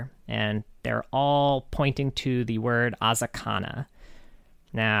decipher, and they're all pointing to the word Azakana.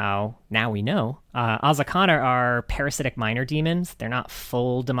 Now we know. Azakana are parasitic minor demons. They're not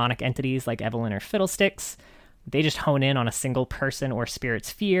full demonic entities like Evelyn or Fiddlesticks. They just hone in on a single person or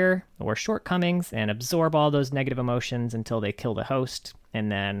spirit's fear or shortcomings and absorb all those negative emotions until they kill the host,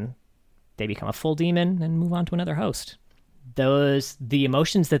 and then they become a full demon and move on to another host. The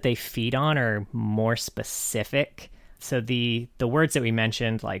emotions that they feed on are more specific. So the words that we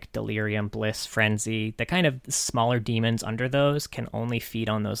mentioned, like delirium, bliss, frenzy, the kind of smaller demons under those can only feed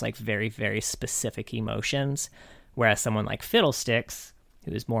on those like very, very specific emotions. Whereas someone like Fiddlesticks,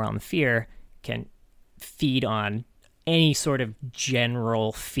 who is more on fear, can feed on any sort of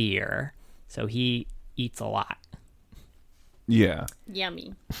general fear. So he eats a lot. Yeah.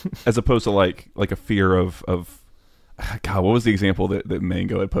 Yummy. As opposed to like a fear of God, what was the example that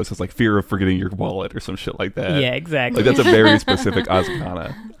Mango had posted? It's like fear of forgetting your wallet or some shit like that. Yeah, exactly. Like that's a very specific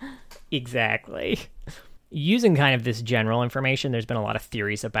Azakana. Exactly. Using kind of this general information, there's been a lot of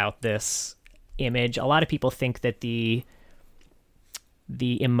theories about this image. A lot of people think that the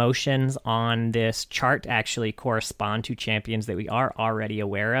emotions on this chart actually correspond to champions that we are already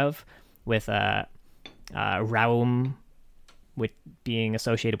aware of, with Raum with being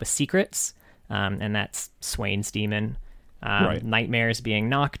associated with secrets. And that's Swain's demon. Right. Nightmares being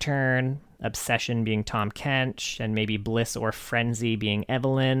Nocturne, Obsession being Tom Kench, and maybe Bliss or Frenzy being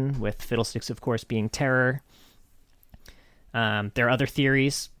Evelyn, with Fiddlesticks, of course, being Terror. There are other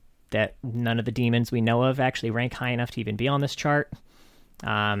theories that none of the demons we know of actually rank high enough to even be on this chart.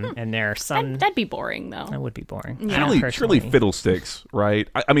 And there are some... That'd be boring, though. That would be boring. Yeah. Surely Fiddlesticks, right?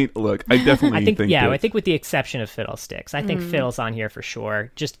 I mean, look, I definitely think that... I think with the exception of Fiddlesticks. I think Fiddle's on here for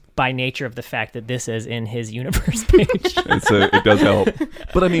sure, just by nature of the fact that this is in his universe page. It does help.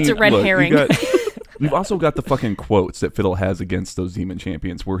 But I mean, It's a red herring. We've also got the fucking quotes that Fiddle has against those demon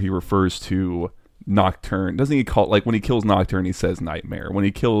champions where he refers to Nocturne. Doesn't he call... Like, when he kills Nocturne, he says Nightmare. When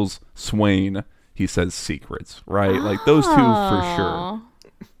he kills Swain, he says Secrets, right? Like, those two for sure.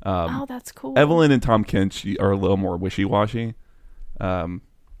 Oh, that's cool. Evelyn and Tom Kench are a little more wishy-washy.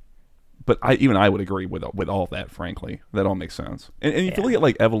 But I would agree with all that, frankly. That all makes sense. And if you look at,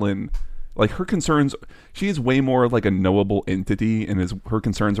 like, Evelyn, like, her concerns, she is way more like a knowable entity, and her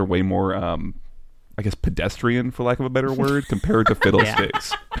concerns are way more, I guess, pedestrian, for lack of a better word, compared to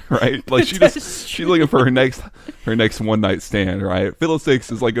Fiddlesticks, right? Like, she's looking for her next one-night stand, right?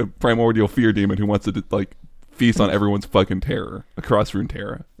 Fiddlesticks is like a primordial fear demon who wants to, like, feast on everyone's fucking terror across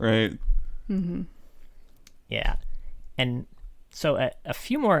Runeterra, right? Mm-hmm. Yeah. And so a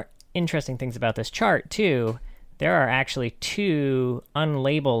few more interesting things about this chart, too. There are actually 2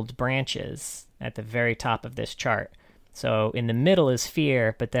 unlabeled branches at the very top of this chart. So in the middle is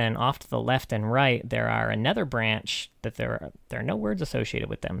fear, but then off to the left and right, there are another branch that there are no words associated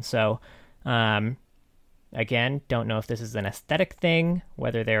with them. So, again, don't know if this is an aesthetic thing,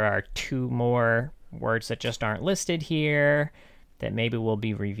 whether there are 2 more words that just aren't listed here that maybe will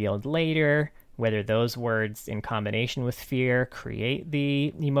be revealed later, whether those words in combination with fear create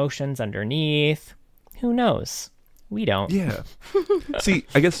the emotions underneath. Who knows? We don't. Yeah. See,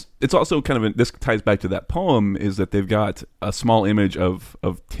 I guess it's also kind of this ties back to that poem, is that they've got a small image of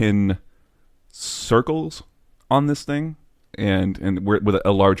 10 circles on this thing, and we're with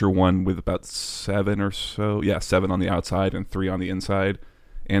a larger one with about 7 or so. Yeah, 7 on the outside and 3 on the inside.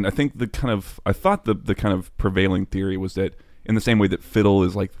 And I think the kind of prevailing theory was that in the same way that Fiddle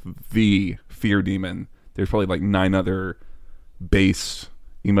is like the fear demon, there's probably like 9 other base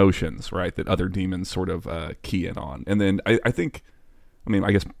emotions, right, that other demons sort of key in on. And then I think,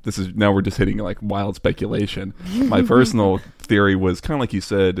 I guess this is, now we're just hitting like wild speculation. My personal theory was kind of like you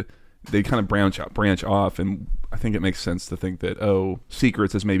said, they kind of branch off, and I think it makes sense to think that,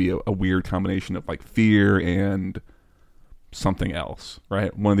 Secrets is maybe a weird combination of like fear and something else,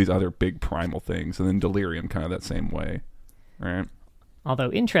 right? One of these other big primal things, and then Delirium kind of that same way, right?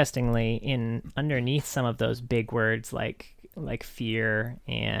 Although interestingly, underneath some of those big words like fear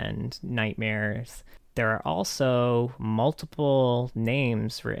and nightmares, there are also multiple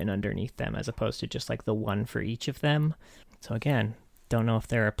names written underneath them as opposed to just like the one for each of them. So again, don't know if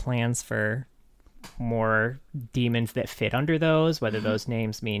there are plans for more demons that fit under those, whether those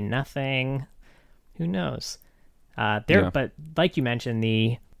names mean nothing. Who knows? But like you mentioned,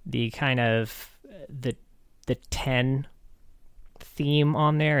 the kind of the 10 theme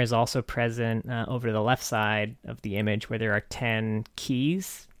on there is also present over to the left side of the image, where there are 10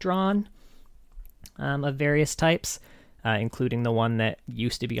 keys drawn of various types, including the one that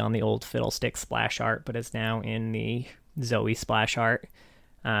used to be on the old Fiddlestick splash art but is now in the Zoe splash art,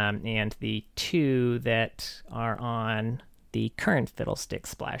 and the 2 that are on the current Fiddlestick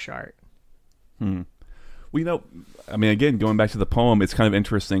splash art. Well, again, going back to the poem, it's kind of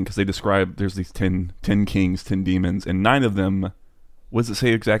interesting because they describe there's these 10 kings, 10 demons, and 9 of them, what does it say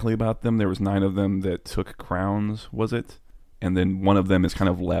exactly about them? There was 9 of them that took crowns, was it? And then one of them is kind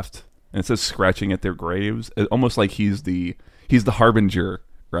of left, and it says scratching at their graves, almost like he's the harbinger,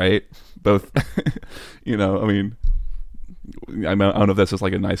 right? Both, I don't know if that's just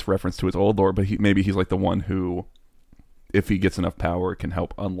like a nice reference to his old lore, but maybe he's like the one who, if he gets enough power, can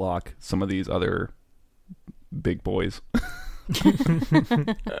help unlock some of these other big boys.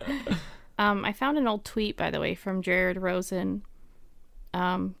 I found an old tweet, by the way, from Jared Rosen,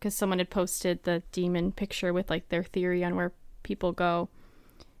 because someone had posted the demon picture with like their theory on where people go,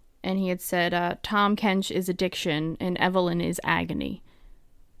 and he had said Tom Kench is addiction and Evelyn is agony.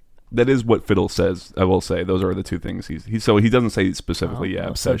 That is what Fiddle says. I will say those are the 2 things so he doesn't say specifically.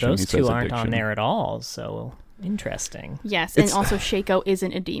 Obsession. So those he 2 says aren't addiction. on there at all. So interesting. Yes, and also Shaco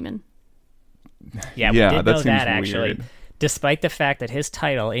isn't a demon. Yeah, we did know seems that actually. weird. Despite the fact that his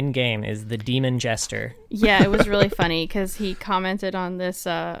title in game is the Demon Jester. Yeah, it was really funny because he commented on this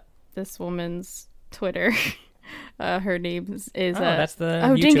woman's Twitter. Her name is that's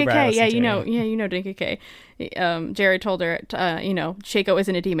the Dinka YouTuber I K. listen to. You know Dinka K. Jared told her, Shaco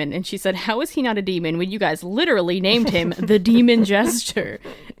isn't a demon, and she said, "How is he not a demon when you guys literally named him the Demon Jester?"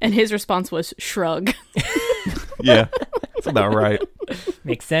 And his response was shrug. Yeah, that's about right.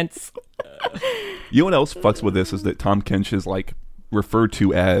 Makes sense. You know what else fucks with this is that Tom Kench is like referred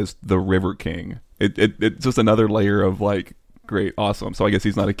to as the River King. It's just another layer of like, great, awesome. So I guess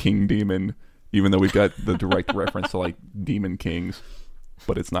he's not a king demon, even though we've got the direct reference to like demon kings,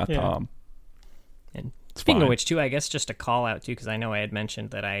 but it's not Tom. And it's speaking fine. of which, too, I guess just a call out too, because I know I had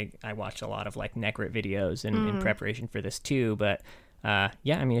mentioned that I watch a lot of like Necrit videos in preparation for this too, but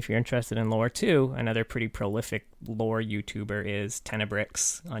if you're interested in lore too, another pretty prolific lore YouTuber is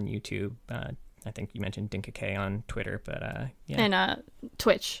Tenebrix on YouTube. I think you mentioned Dinka K on Twitter, but And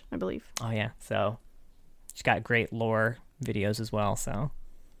Twitch, I believe. Oh yeah, so she's got great lore videos as well, so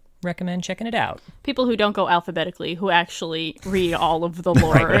recommend checking it out. People who don't go alphabetically, who actually read all of the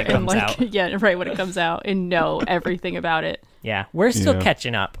lore Right when it and comes out. right when it comes out and know everything about it. Yeah, we're still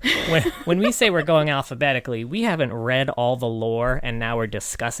catching up. When we say we're going alphabetically, we haven't read all the lore and now we're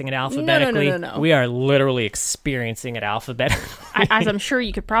discussing it alphabetically. No. We are literally experiencing it alphabetically. As I'm sure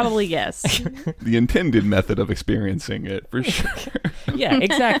you could probably guess. The intended method of experiencing it, for sure. Yeah,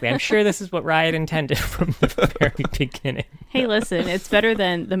 exactly. I'm sure this is what Riot intended from the very beginning. Hey, listen, it's better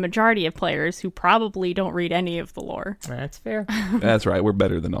than the majority of players who probably don't read any of the lore. That's fair. That's right. We're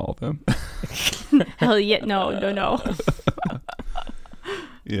better than all of them. Hell yeah, no.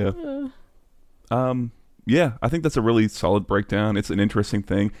 Yeah. Yeah, I think that's a really solid breakdown. It's an interesting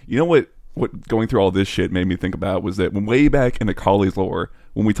thing. You know what going through all this shit made me think about was that when way back in the Kali's lore,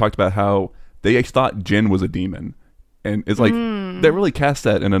 when we talked about how they thought Jin was a demon, and it's like that really cast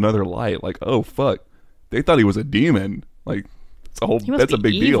that in another light. Like, oh fuck, they thought he was a demon. Like, that's a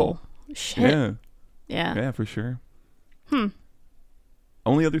big evil. deal. Shit. Yeah, for sure.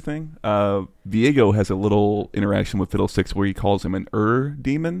 Only other thing, Viego has a little interaction with Fiddlesticks where he calls him an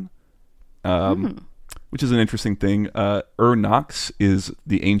demon, which is an interesting thing. Nox is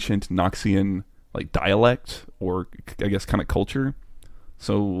the ancient Noxian like dialect or I guess kind of culture.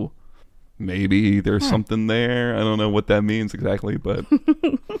 So maybe there's something there. I don't know what that means exactly, but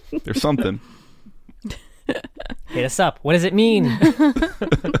there's something. Hit us up. What does it mean?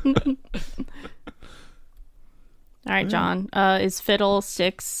 All right, John. Is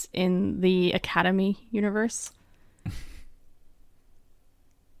Fiddlesticks in the Academy universe?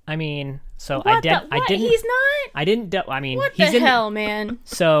 I mean, so What I didn't. He's not. I didn't. I mean, What he's the in. hell, man?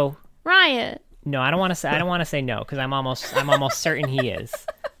 So Riot. no, I don't want to say. I don't want to say no because I'm almost certain he is.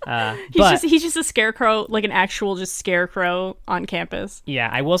 He's just a scarecrow, like an actual just scarecrow on campus. Yeah,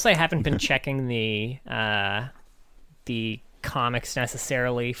 I will say I haven't been checking the comics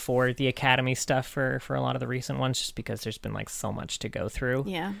necessarily for the Academy stuff for a lot of the recent ones, just because there's been like so much to go through.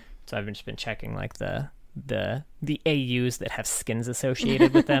 Yeah. So I've just been checking like the AUs that have skins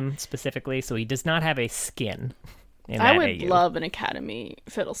associated with them specifically. So he does not have a skin in that I would AU. love an Academy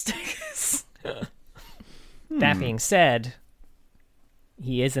Fiddlesticks. That being said,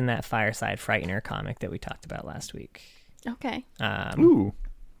 he is in that Fireside Frightener comic that we talked about last week. Okay. Ooh.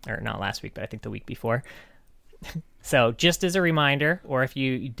 Or not last week, but I think the week before. So just as a reminder, or if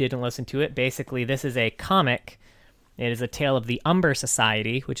you didn't listen to it, basically this is a comic. It is a tale of the Umber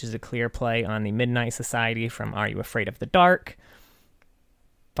Society, which is a clear play on the Midnight Society from Are You Afraid of the Dark?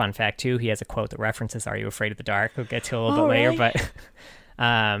 Fun fact, too, he has a quote that references Are You Afraid of the Dark? We'll get to a little bit later, but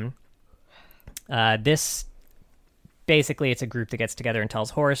this, basically, it's a group that gets together and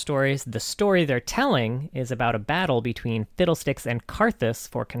tells horror stories. The story they're telling is about a battle between Fiddlesticks and Karthus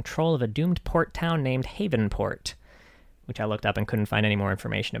for control of a doomed port town named Havenport, which I looked up and couldn't find any more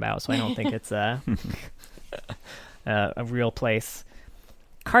information about, so I don't think it's a real place.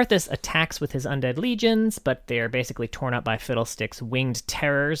 Karthus attacks with his undead legions, but they're basically torn up by Fiddlesticks' winged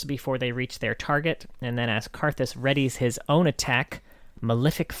terrors before they reach their target, and then as Karthus readies his own attack,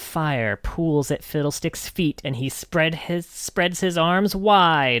 malefic fire pools at Fiddlesticks' feet, and he spreads his arms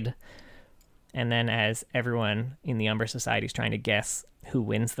wide. And then as everyone in the Umber Society is trying to guess who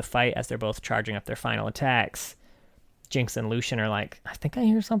wins the fight as they're both charging up their final attacks, Jinx and Lucian are like, I think I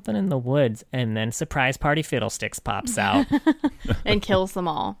hear something in the woods. And then surprise party Fiddlesticks pops out. And kills them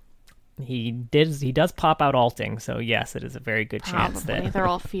all. He does pop out alting, so yes, it is a very good chance Probably. that They're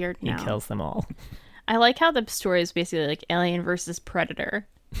all feared he now. kills them all. I like how the story is basically like Alien versus Predator,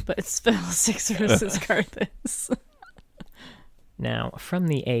 but it's Fiddlesticks versus Karthus. Now, from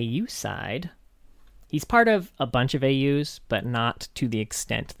the AU side, he's part of a bunch of AUs, but not to the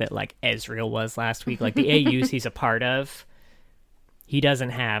extent that like Ezreal was last week. Like the AUs he's a part of, he doesn't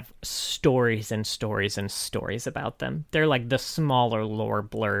have stories and stories and stories about them. They're like the smaller lore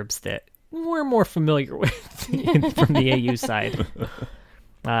blurbs that we're more familiar with from the AU side.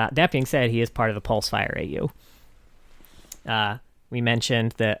 That being said, he is part of the Pulsefire AU. We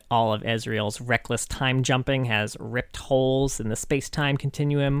mentioned that all of Ezreal's reckless time jumping has ripped holes in the space-time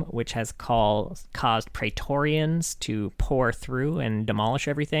continuum, which has caused Praetorians to pour through and demolish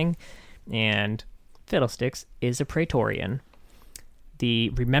everything. And Fiddlesticks is a Praetorian. The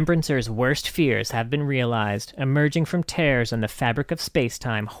Remembrancer's worst fears have been realized. Emerging from tears in the fabric of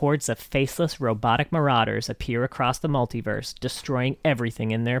space-time, hordes of faceless robotic marauders appear across the multiverse, destroying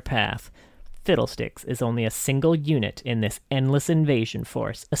everything in their path. Fiddlesticks is only a single unit in this endless invasion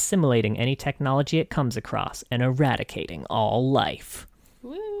force, assimilating any technology it comes across and eradicating all life.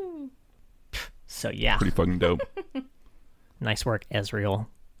 Woo. So yeah, Pretty fucking dope. nice work, Ezreal.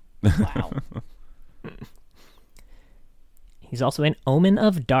 Wow. He's also in Omen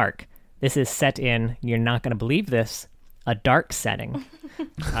of Dark. This is set in, you're not going to believe this, a dark setting.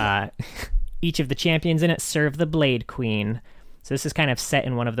 Each of the champions in it serve the Blade Queen. So this is kind of set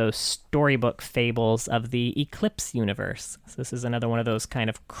in one of those storybook fables of the Eclipse universe. So this is another one of those kind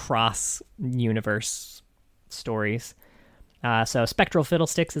of cross-universe stories. So Spectral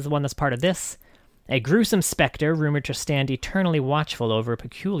Fiddlesticks is the one that's part of this. A gruesome specter rumored to stand eternally watchful over a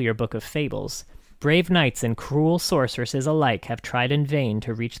peculiar book of fables. Brave knights and cruel sorceresses alike have tried in vain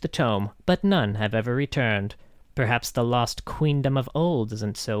to reach the tome, but none have ever returned. Perhaps the lost queendom of old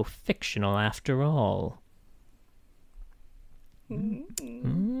isn't so fictional after all. And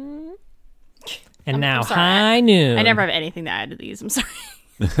now, I'm sorry. High Noon. I never have anything to add to these. I'm sorry.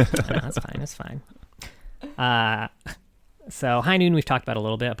 No, that's fine. That's fine. So High Noon we've talked about a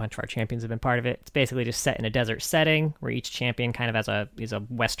little bit. A bunch of our champions have been part of it. It's basically just set in a desert setting where each champion kind of is a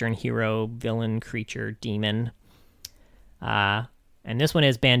Western hero, villain, creature, demon. And this one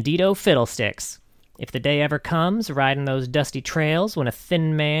is Bandito Fiddlesticks. If the day ever comes, riding those dusty trails when a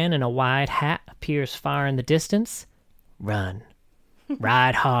thin man in a wide hat appears far in the distance, run.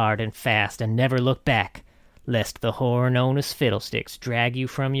 Ride hard and fast and never look back, lest the horror known as Fiddlesticks drag you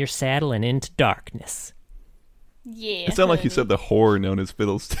from your saddle and into darkness. Yeah. It sounded like you said the horror known as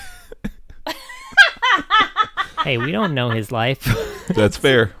Fiddlesticks. Hey, we don't know his life. That's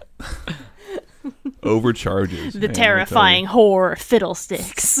fair. Overcharges. The man, terrifying horror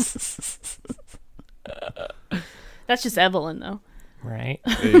fiddlesticks. That's just Evelyn, though. Right?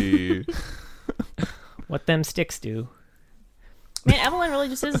 Hey. What them sticks do. Man, Evelyn really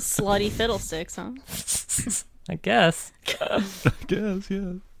just is a slutty fiddlesticks, huh? I guess. I guess,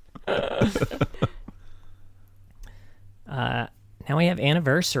 yeah. Now we have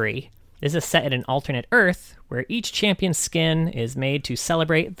Anniversary. This is set in an alternate Earth where each champion's skin is made to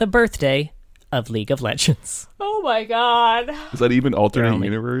celebrate the birthday of League of Legends. Oh my god. Is that even alternate only-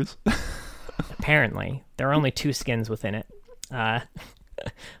 universe? Apparently. There are only 2 skins within it.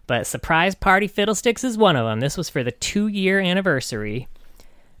 But Surprise Party Fiddlesticks is one of them. This was for the 2-year anniversary.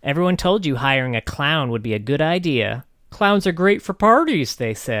 Everyone told you hiring a clown would be a good idea. Clowns are great for parties,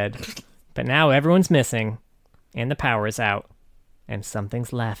 they said. But now everyone's missing, and the power is out, and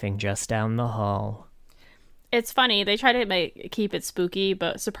something's laughing just down the hall. It's funny. They try to keep it spooky,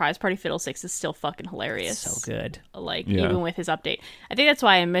 but Surprise Party Fiddlesticks is still fucking hilarious. So good. Like, Yeah. even with his update. I think that's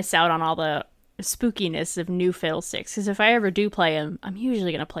why I miss out on all the spookiness of new Fiddlesticks, because if I ever do play him, I'm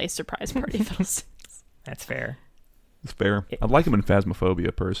usually going to play Surprise Party Fiddlesticks. That's fair. It's fair. I'd like him in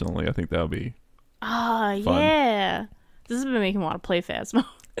Phasmophobia, personally. I think that would be... Ah, Fun. yeah. This has been making me want to play Phasmo.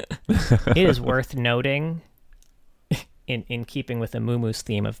 It is worth noting, in keeping with Amumu's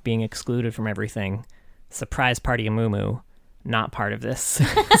theme of being excluded from everything, Surprise Party Amumu, not part of this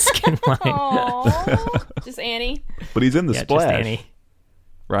skin line. Aww. Just Annie. But he's in the Yeah, splash, just Annie.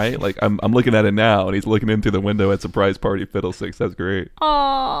 right? Like, I'm looking at it now, and he's looking in through the window at Surprise Party Fiddlesticks. That's great.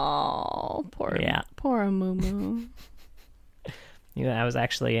 Oh, poor Amumu. Yeah, that was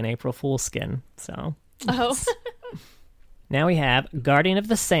actually an April Fool's skin, so... Oh. Now we have Guardian of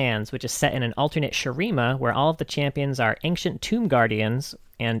the Sands, which is set in an alternate Shurima where all of the champions are ancient tomb guardians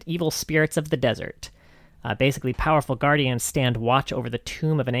and evil spirits of the desert. Basically, powerful guardians stand watch over the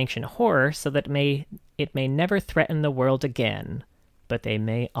tomb of an ancient horror so that it may never threaten the world again, but they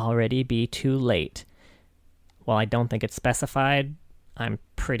may already be too late. While I don't think it's specified, I'm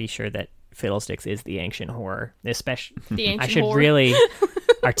pretty sure that Fiddlesticks is the ancient horror. Especially, The ancient I should horror. really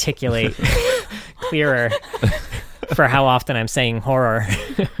articulate clearer for how often I'm saying horror.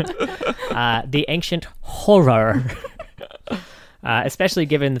 The ancient horror. Especially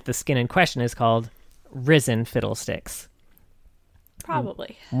given that the skin in question is called Risen Fiddlesticks.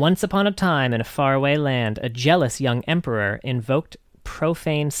 Probably. Once upon a time in a faraway land, a jealous young emperor invoked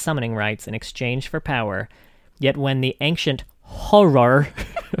profane summoning rites in exchange for power. Yet when the ancient horror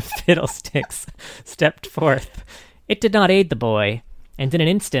Fiddlesticks stepped forth, it did not aid the boy, and in an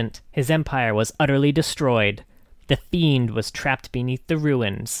instant his empire was utterly destroyed. The fiend was trapped beneath the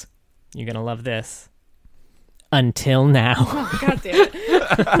ruins. You're gonna love this. Until now. Oh, God damn it.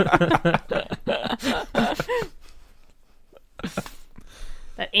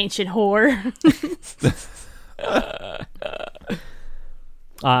 That ancient whore.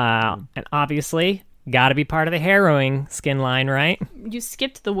 And obviously, gotta be part of the harrowing skin line, right? You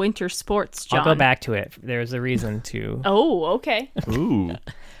skipped the winter sports, John. I'll go back to it. There's a reason to. Oh, okay. Ooh.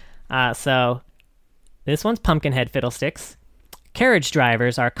 So, this one's Pumpkinhead Fiddlesticks. Carriage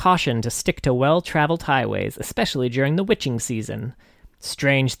drivers are cautioned to stick to well-traveled highways, especially during the witching season.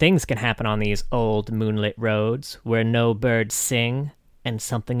 Strange things can happen on these old moonlit roads where no birds sing and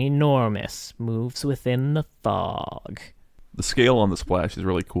something enormous moves within the fog. The scale on the splash is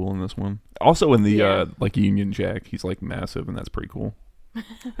really cool in this one. Also in the Yeah. like Union Jack, he's like massive, and that's pretty cool.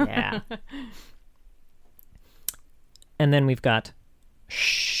 Yeah. And then we've got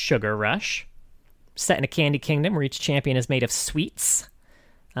Sugar Rush, set in a candy kingdom where each champion is made of sweets.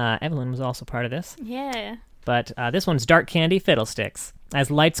 Evelyn was also part of this. Yeah. But this one's Dark Candy Fiddlesticks. As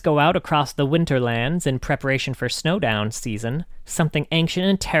lights go out across the winterlands in preparation for snowdown season, something ancient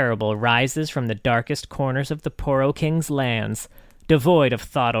and terrible rises from the darkest corners of the Poro King's lands. Devoid of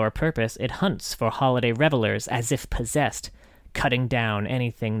thought or purpose, it hunts for holiday revelers as if possessed, cutting down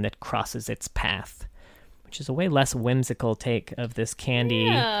anything that crosses its path. Which is a way less whimsical take of this candy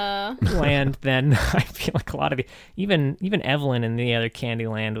land than I feel like a lot of even Evelyn in the other candy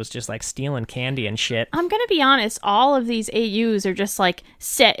land was just like stealing candy and shit. I'm gonna be honest, all of these AUs are just like,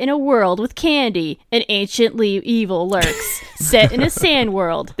 set in a world with candy, an ancient evil lurks. Set in a sand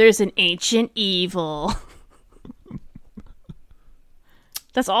world, there's an ancient evil.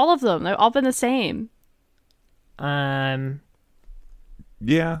 That's all of them. They've all been the same. Yeah.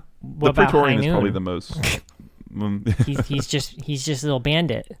 What the about Praetorian High is probably Noon? the most. He's just a little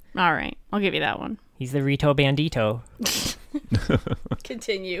bandit. All right, I'll give you that one. He's the Rito Bandito.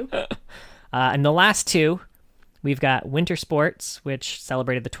 Continue. And the last two, we've got Winter Sports, which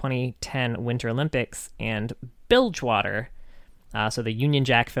celebrated the 2010 Winter Olympics, and Bilgewater. So the Union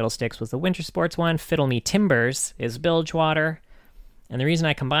Jack Fiddlesticks was the winter sports one. Fiddle Me Timbers is Bilgewater. And the reason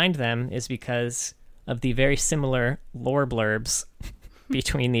I combined them is because of the very similar lore blurbs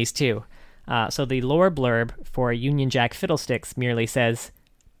between these two. So the lore blurb for Union Jack Fiddlesticks merely says,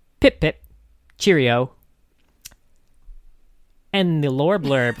 "Pip pip, cheerio." And the lore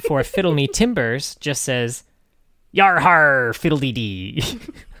blurb for Fiddle Me Timbers just says, "Yar har, fiddle-dee-dee."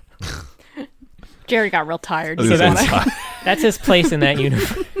 Jerry got real tired. So That's his place in that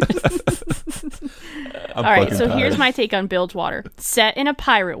universe. All right, so here's my take on Bilgewater. Set in a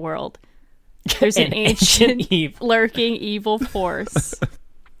pirate world, there's an ancient lurking evil force.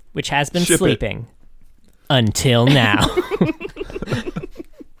 Which has been sleeping until now.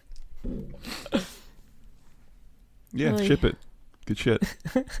 Yeah, ship it. Good shit.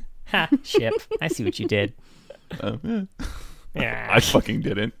 Ha, ship. I see what you did. Yeah. I fucking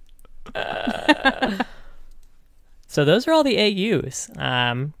didn't. So those are all the AUs.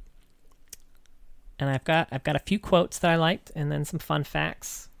 And I've got a few quotes that I liked and then some fun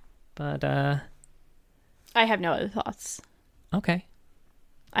facts. But I have no other thoughts. Okay.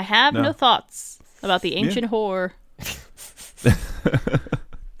 I have no thoughts about the ancient whore.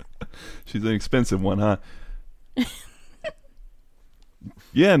 She's an expensive one, huh?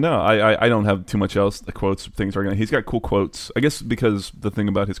 Yeah, no, I don't have too much else. The quotes, things are gonna. He's got cool quotes. I guess because the thing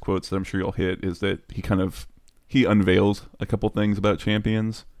about his quotes that I'm sure you'll hit is that he unveils a couple things about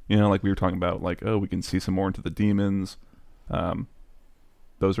champions. You know, like we were talking about, like, oh, we can see some more into the demons.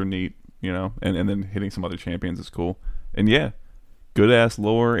 Those are neat, you know, and then hitting some other champions is cool. And yeah, good ass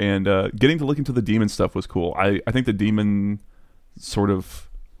lore, and getting to look into the demon stuff was cool. I think the demon sort of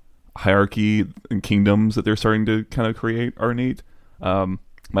hierarchy and kingdoms that they're starting to kind of create are neat.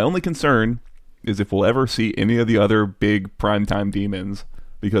 My only concern is if we'll ever see any of the other big primetime demons,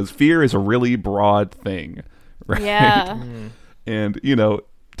 because fear is a really broad thing, right? Yeah. And, you know,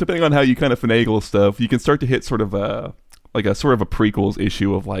 depending on how you kind of finagle stuff, you can start to hit sort of a prequels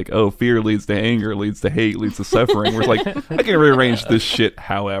issue of like, oh, fear leads to anger, leads to hate, leads to suffering. Where it's like, I can rearrange this shit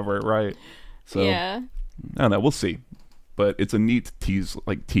however, right? So, yeah. I don't know, we'll see. But it's a neat tease,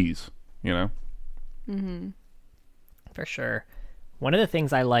 you know? Mm-hmm. For sure. One of the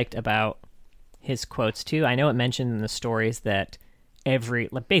things I liked about his quotes too, I know it mentioned in the stories that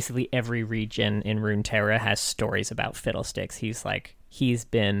basically every region in Runeterra has stories about Fiddlesticks. He's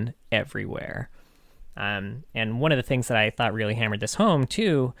been everywhere. And one of the things that I thought really hammered this home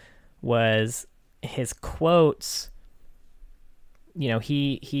too was his quotes. You know,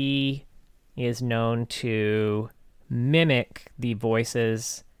 he is known to mimic the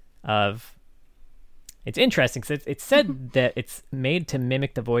voices of. It's interesting because it's said that it's made to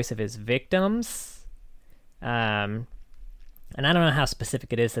mimic the voice of his victims. And I don't know how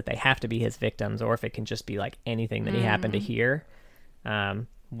specific it is that they have to be his victims or if it can just be like anything that he happened to hear.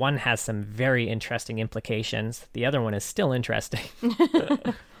 One has some very interesting implications. The other one is still interesting.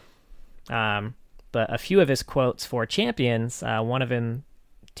 But a few of his quotes for champions, one of them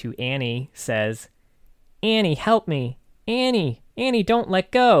to Annie says, "Annie, help me. Annie, don't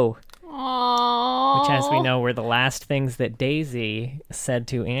let go." Aww. Which, as we know, were the last things that Daisy said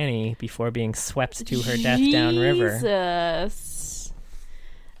to Annie before being swept to her death downriver. Jesus.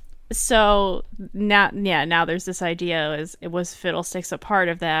 So now there's this idea: was Fiddlesticks a part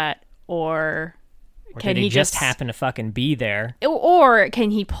of that, or can he just happen to fucking be there, or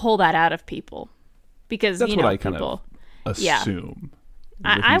can he pull that out of people? Because that's what I kind of assume.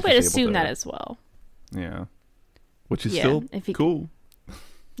 Yeah. I would assume that as well. Yeah, which is still cool.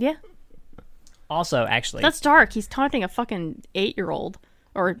 Yeah. Also, actually, that's dark. He's taunting a fucking 8-year-old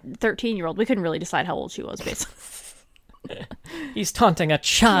or 13-year-old. We couldn't really decide how old she was, basically. He's taunting a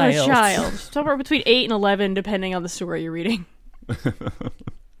child. Somewhere between 8 and 11, depending on the story you're reading. I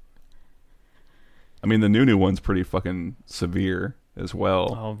mean, the Nunu one's pretty fucking severe as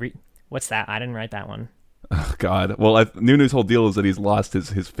well. Oh, what's that? I didn't write that one. Oh, God. Well, Nunu's whole deal is that he's lost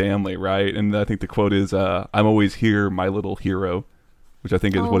his family, right? And I think the quote is, "I'm always here, my little hero," which I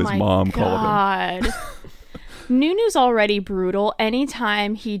think is what his mom called him. Nunu's already brutal.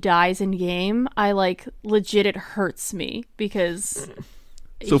 Anytime he dies in game, I legit, it hurts me because.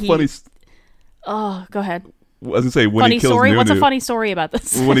 Funny. Oh, go ahead. I was gonna say when funny he kills story. Nunu. What's a funny story about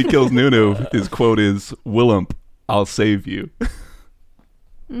this? When he kills Nunu, his quote is, "Willump, I'll save you."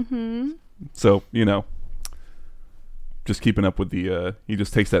 Mm-hmm. So just keeping up with the. He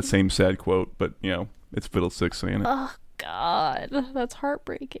just takes that same sad quote, but it's Fiddlesticks saying it. Oh God, that's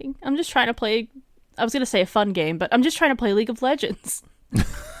heartbreaking. I'm just trying to play. I was gonna say a fun game, but I'm just trying to play League of Legends.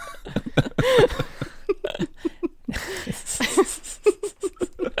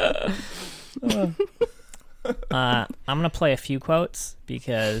 I'm going to play a few quotes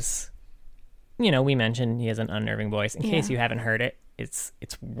because, we mentioned he has an unnerving voice. In case you haven't heard it, it's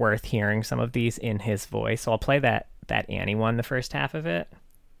worth hearing some of these in his voice. So I'll play that Annie one, the first half of it.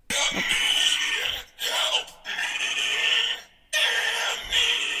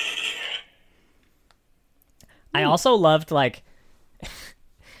 I also loved,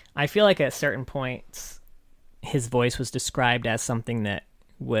 I feel like at certain points, his voice was described as something that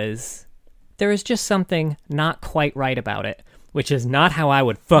there was just something not quite right about it, which is not how I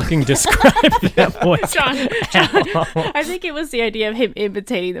would fucking describe that voice. John, I think it was the idea of him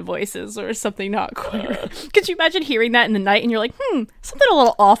imitating the voices or something not quite right. Could you imagine hearing that in the night and you're like, something a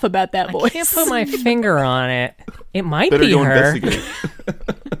little off about that voice? I can't put my finger on it. It might Better be go her. investigate.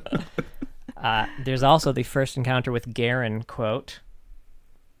 There's also the first encounter with Garen quote.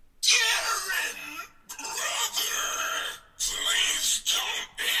 Garen, brother, please don't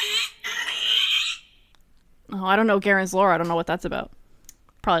eat me. Oh, I don't know Garen's lore. I don't know what that's about.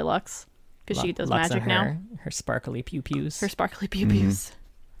 Probably Lux, because she does Lux magic and now. Her sparkly pew-pews. Her sparkly pew-pews.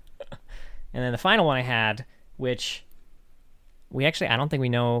 And then the final one I had, which I don't think we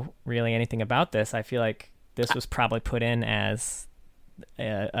know really anything about this. I feel like this was probably put in as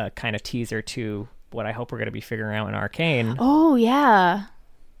a kind of teaser to what I hope we're going to be figuring out in Arcane. Oh, yeah.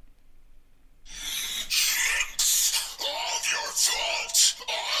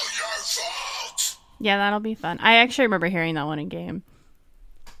 All your fault. Yeah, that'll be fun. I actually remember hearing that one in game.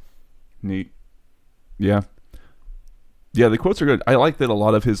 Neat. Yeah. Yeah, the quotes are good. I like that a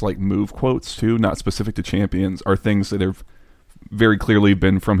lot of his move quotes too, not specific to champions, are things that have very clearly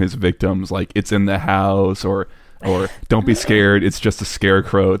been from his victims, like "it's in the house" or "don't be scared, it's just a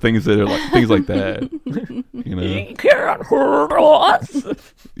scarecrow." Things that are things like that. He can't hurt us.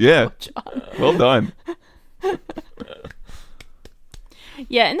 Yeah. Well done.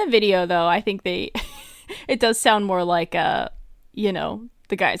 Yeah, in the video though, I think it does sound more like the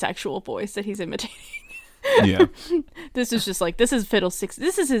guy's actual voice that he's imitating. Yeah. This is just this is Fiddlesticks.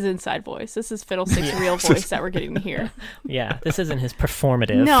 This is his inside voice. This is Fiddlesticks' real voice that we're getting to hear. Yeah, this isn't his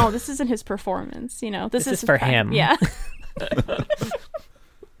performative. No, this isn't his performance. This is for him. Yeah.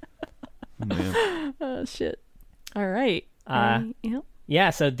 Man. Oh shit. All right. Yep. Yeah,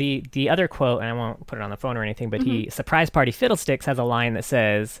 so the other quote, and I won't put it on the phone or anything, but Surprise Party Fiddlesticks has a line that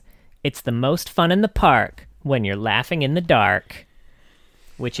says, "It's the most fun in the park when you're laughing in the dark,"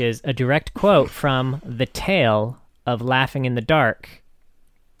 which is a direct quote from the tale of Laughing in the Dark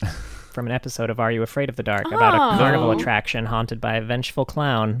from an episode of Are You Afraid of the Dark about a carnival attraction haunted by a vengeful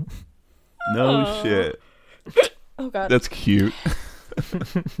clown. No shit. Oh god. That's cute.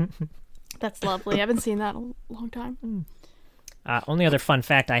 That's lovely. I haven't seen that in a long time. Only other fun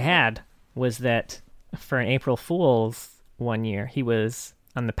fact I had was that for an April Fool's one year, he was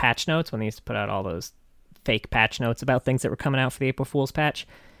on the patch notes when they used to put out all those fake patch notes about things that were coming out for the April Fool's patch.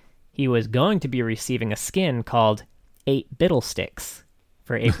 He was going to be receiving a skin called 8 Biddlesticks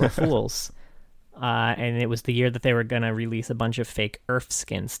for April Fool's. And it was the year that they were going to release a bunch of fake Earth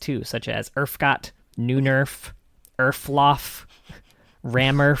skins too, such as Earthgot, New Nerf, Earthloff,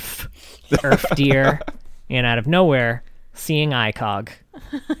 Ramurf, Earth Deer, and out of nowhere, Seeing Icog.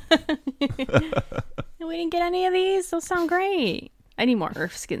 We didn't get any of these. Those sound great. I need more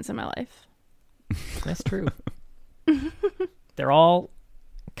Earth skins in my life. That's true. They're all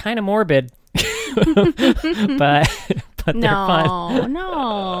kind of morbid, but they're fun.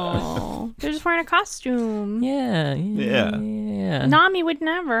 No. They're just wearing a costume. Yeah. Nami would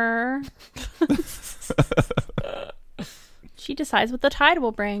never. She decides what the tide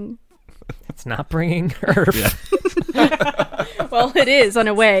will bring. It's not bringing Earth. Yeah. Well, it is on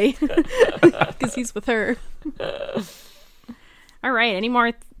a way because he's with her. All right. Any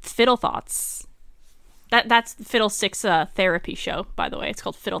more fiddle thoughts? That's the Fiddlesticks therapy show, by the way. It's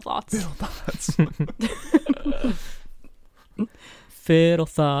called Fiddle Thoughts. Fiddle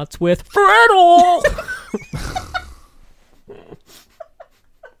Thoughts with Friddle.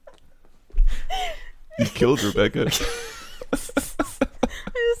 You killed Rebecca.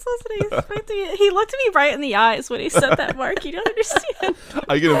 I just wasn't expecting it. He looked me right in the eyes when he said that, Mark. You don't understand.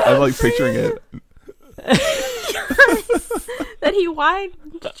 I'm like picturing it. That he whined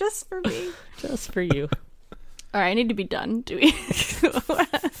just for me. Just for you. All right, I need to be done doing.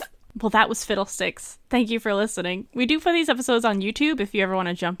 Well, that was Fiddlesticks. Thank you for listening. We do put these episodes on YouTube if you ever want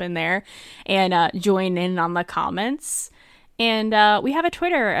to jump in there and join in on the comments. And we have a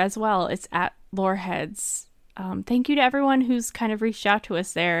Twitter as well. It's at Loreheads. Thank you to everyone who's kind of reached out to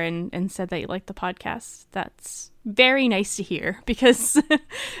us there and said that you like the podcast. That's very nice to hear because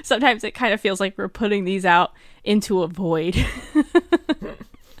sometimes it kind of feels like we're putting these out into a void.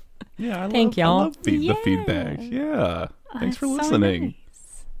 Yeah, Thank y'all. I love the feedback. Yeah. Thanks for listening.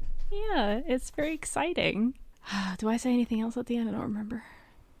 Nice. Yeah, it's very exciting. Do I say anything else at the end? I don't remember.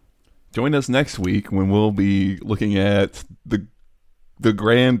 Join us next week when we'll be looking at the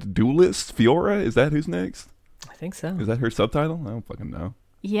Grand Duelist, Fiora. Is that who's next? I think so. Is that her subtitle? I don't fucking know.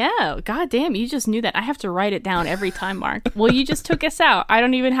 Yeah, goddamn, you just knew that. I have to write it down every time, Mark. Well, you just took us out. I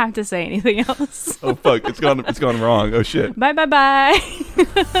don't even have to say anything else. Oh fuck, it's gone wrong. Oh shit. Bye.